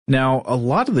 Now, a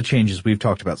lot of the changes we've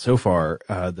talked about so far,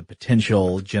 the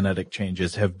potential genetic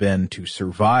changes have been to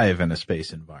survive in a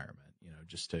space environment,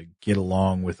 just to get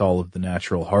along with all of the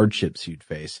natural hardships you'd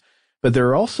face. But there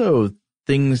are also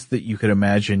things that you could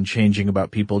imagine changing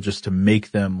about people just to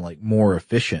make them like more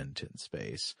efficient in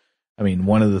space. I mean,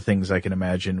 one of the things I can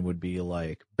imagine would be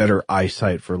like better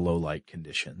eyesight for low light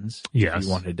conditions. Yes. If you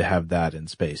wanted to have that in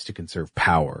space to conserve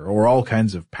power, or all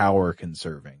kinds of power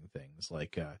conserving things.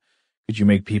 Like, could you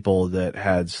make people that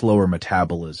had slower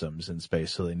metabolisms in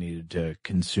space so they needed to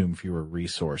consume fewer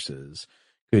resources?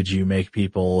 Could you make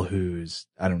people whose,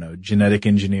 I don't know, genetic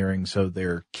engineering so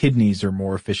their kidneys are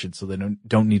more efficient so they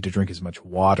don't need to drink as much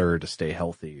water to stay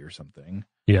healthy or something?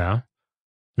 Yeah.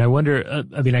 And I wonder,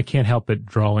 I can't help but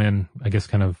draw in, I guess,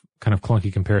 kind of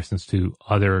clunky comparisons to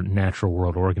other natural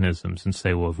world organisms and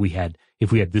say, well, if we had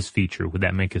this feature, would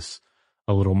that make us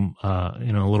a little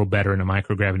better in a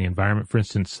microgravity environment? For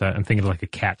instance, I'm thinking of like a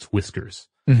cat's whiskers.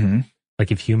 Mm-hmm.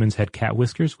 Like if humans had cat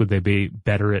whiskers, would they be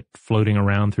better at floating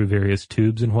around through various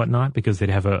tubes and whatnot because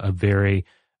they'd have a very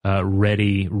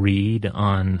ready read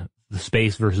on the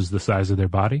space versus the size of their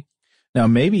body? Now,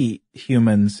 maybe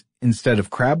humans, instead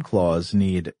of crab claws,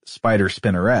 need spider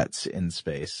spinnerets in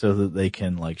space so that they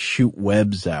can like shoot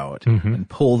webs out and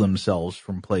pull themselves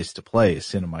from place to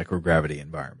place in a microgravity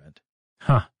environment.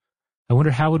 Huh. I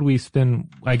wonder how would we spin,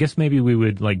 I guess maybe we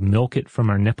would like milk it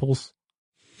from our nipples.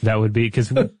 That would be,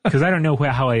 cause I don't know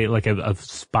how a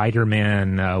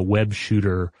Spider-Man web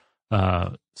shooter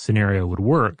scenario would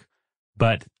work,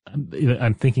 but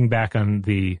I'm thinking back on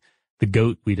the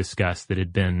goat we discussed that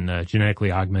had been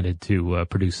genetically augmented to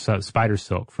produce spider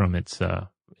silk from its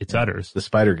udders. The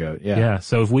spider goat, yeah. Yeah,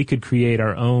 so if we could create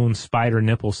our own spider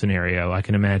nipple scenario, I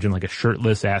can imagine like a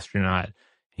shirtless astronaut.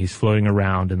 He's floating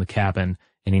around in the cabin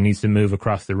and he needs to move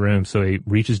across the room, so he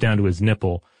reaches down to his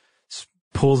nipple,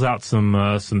 pulls out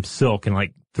some silk and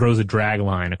like throws a drag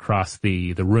line across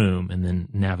the room and then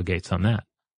navigates on that.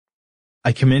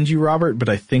 I commend you, Robert, but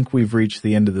I think we've reached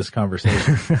the end of this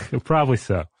conversation. Probably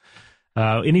so.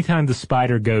 Anytime the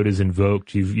spider goat is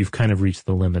invoked, you've kind of reached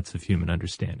the limits of human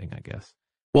understanding, I guess.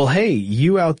 Well, hey,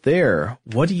 you out there,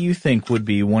 what do you think would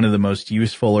be one of the most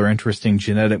useful or interesting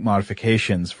genetic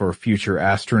modifications for future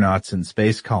astronauts and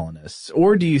space colonists?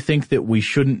 Or do you think that we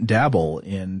shouldn't dabble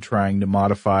in trying to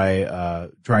modify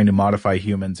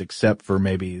humans except for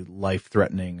maybe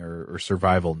life-threatening or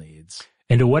survival needs?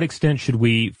 And to what extent should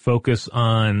we focus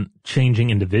on changing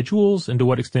individuals? And to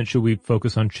what extent should we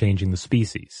focus on changing the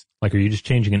species? Like, are you just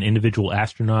changing an individual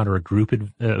astronaut or a group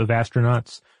of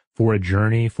astronauts for a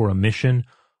journey, for a mission?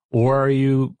 Or are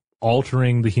you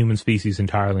altering the human species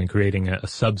entirely and creating a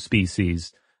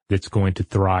subspecies that's going to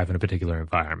thrive in a particular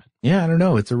environment? Yeah, I don't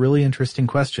know. It's a really interesting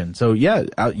question. So yeah,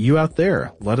 you out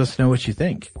there, let us know what you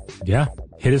think. Yeah.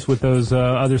 Hit us with those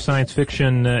other science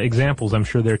fiction examples. I'm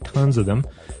sure there are tons of them.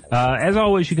 As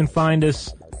always, you can find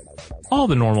us all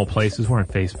the normal places. We're on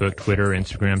Facebook, Twitter,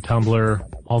 Instagram, Tumblr,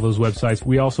 all those websites.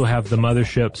 We also have the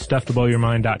mothership,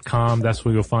 stufftoblowyourmind.com. That's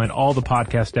where you'll find all the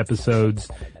podcast episodes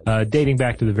dating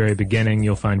back to the very beginning.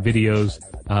 You'll find videos,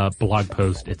 blog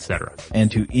posts, etc. And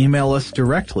to email us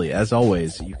directly, as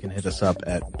always, you can hit us up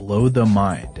at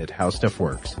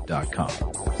blowthemind@howstuffworks.com.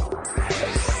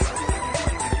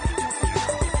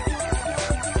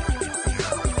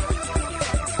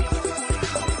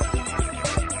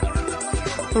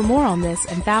 For more on this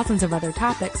and thousands of other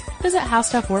topics, visit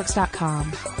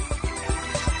howstuffworks.com.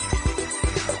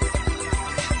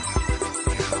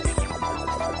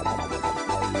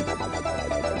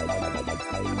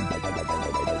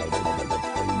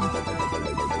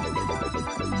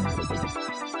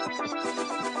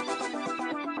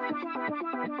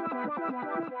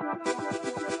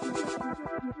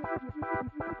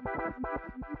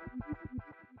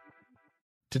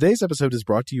 Today's episode is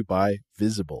brought to you by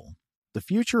Visible. The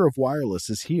future of wireless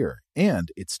is here,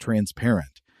 and it's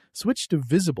transparent. Switch to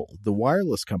Visible, the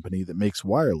wireless company that makes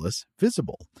wireless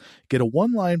visible. Get a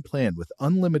one-line plan with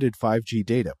unlimited 5G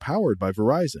data powered by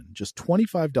Verizon, just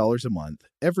 $25 a month,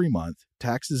 every month,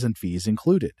 taxes and fees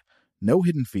included. No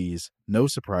hidden fees, no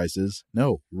surprises,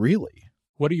 no, really.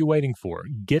 What are you waiting for?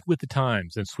 Get with the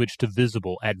times and switch to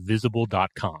Visible at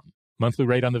Visible.com. Monthly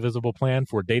rate on the Visible plan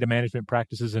for data management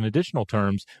practices and additional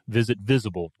terms, visit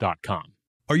Visible.com.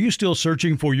 Are you still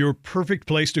searching for your perfect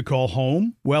place to call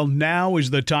home? Well, now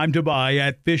is the time to buy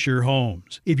at Fisher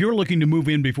Homes. If you're looking to move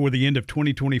in before the end of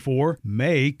 2024,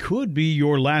 May could be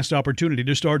your last opportunity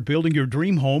to start building your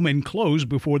dream home and close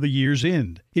before the year's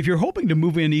end. If you're hoping to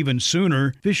move in even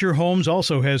sooner, Fisher Homes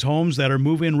also has homes that are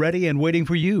move-in ready and waiting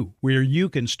for you, where you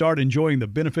can start enjoying the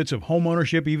benefits of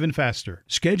homeownership even faster.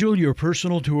 Schedule your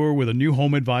personal tour with a new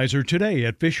home advisor today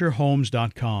at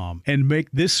FisherHomes.com and make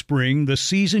this spring the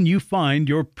season you find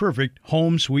your perfect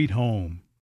home sweet home.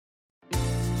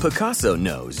 Pacaso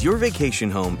knows your vacation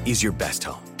home is your best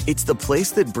home. It's the place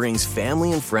that brings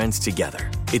family and friends together.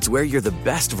 It's where you're the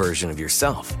best version of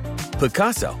yourself.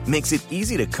 Pacaso makes it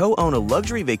easy to co-own a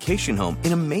luxury vacation home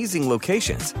in amazing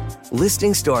locations.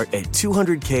 Listings start at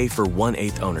 $200K for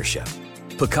 1/8 ownership.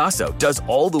 Pacaso does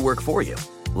all the work for you.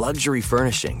 Luxury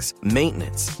furnishings,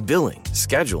 maintenance, billing,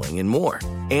 scheduling, and more.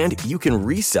 And you can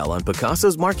resell on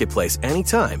Pacaso's marketplace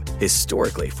anytime,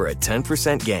 historically for a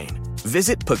 10% gain.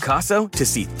 Visit Pacaso to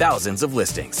see thousands of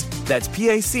listings. That's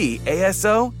PACASO.com.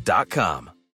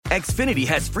 Xfinity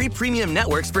has free premium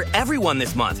networks for everyone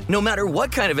this month, no matter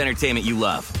what kind of entertainment you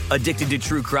love. Addicted to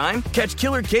true crime? Catch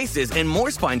killer cases and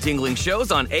more spine-tingling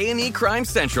shows on A&E Crime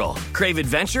Central. Crave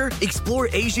adventure? Explore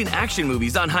Asian action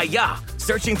movies on Hi-YAH.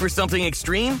 Searching for something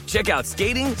extreme? Check out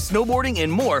skating, snowboarding, and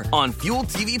more on Fuel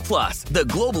TV Plus, the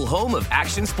global home of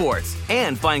action sports.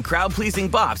 And find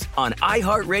crowd-pleasing bops on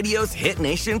iHeartRadio's Hit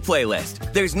Nation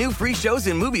playlist. There's new free shows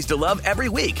and movies to love every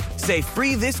week. Say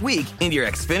free this week in your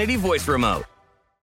Xfinity voice remote.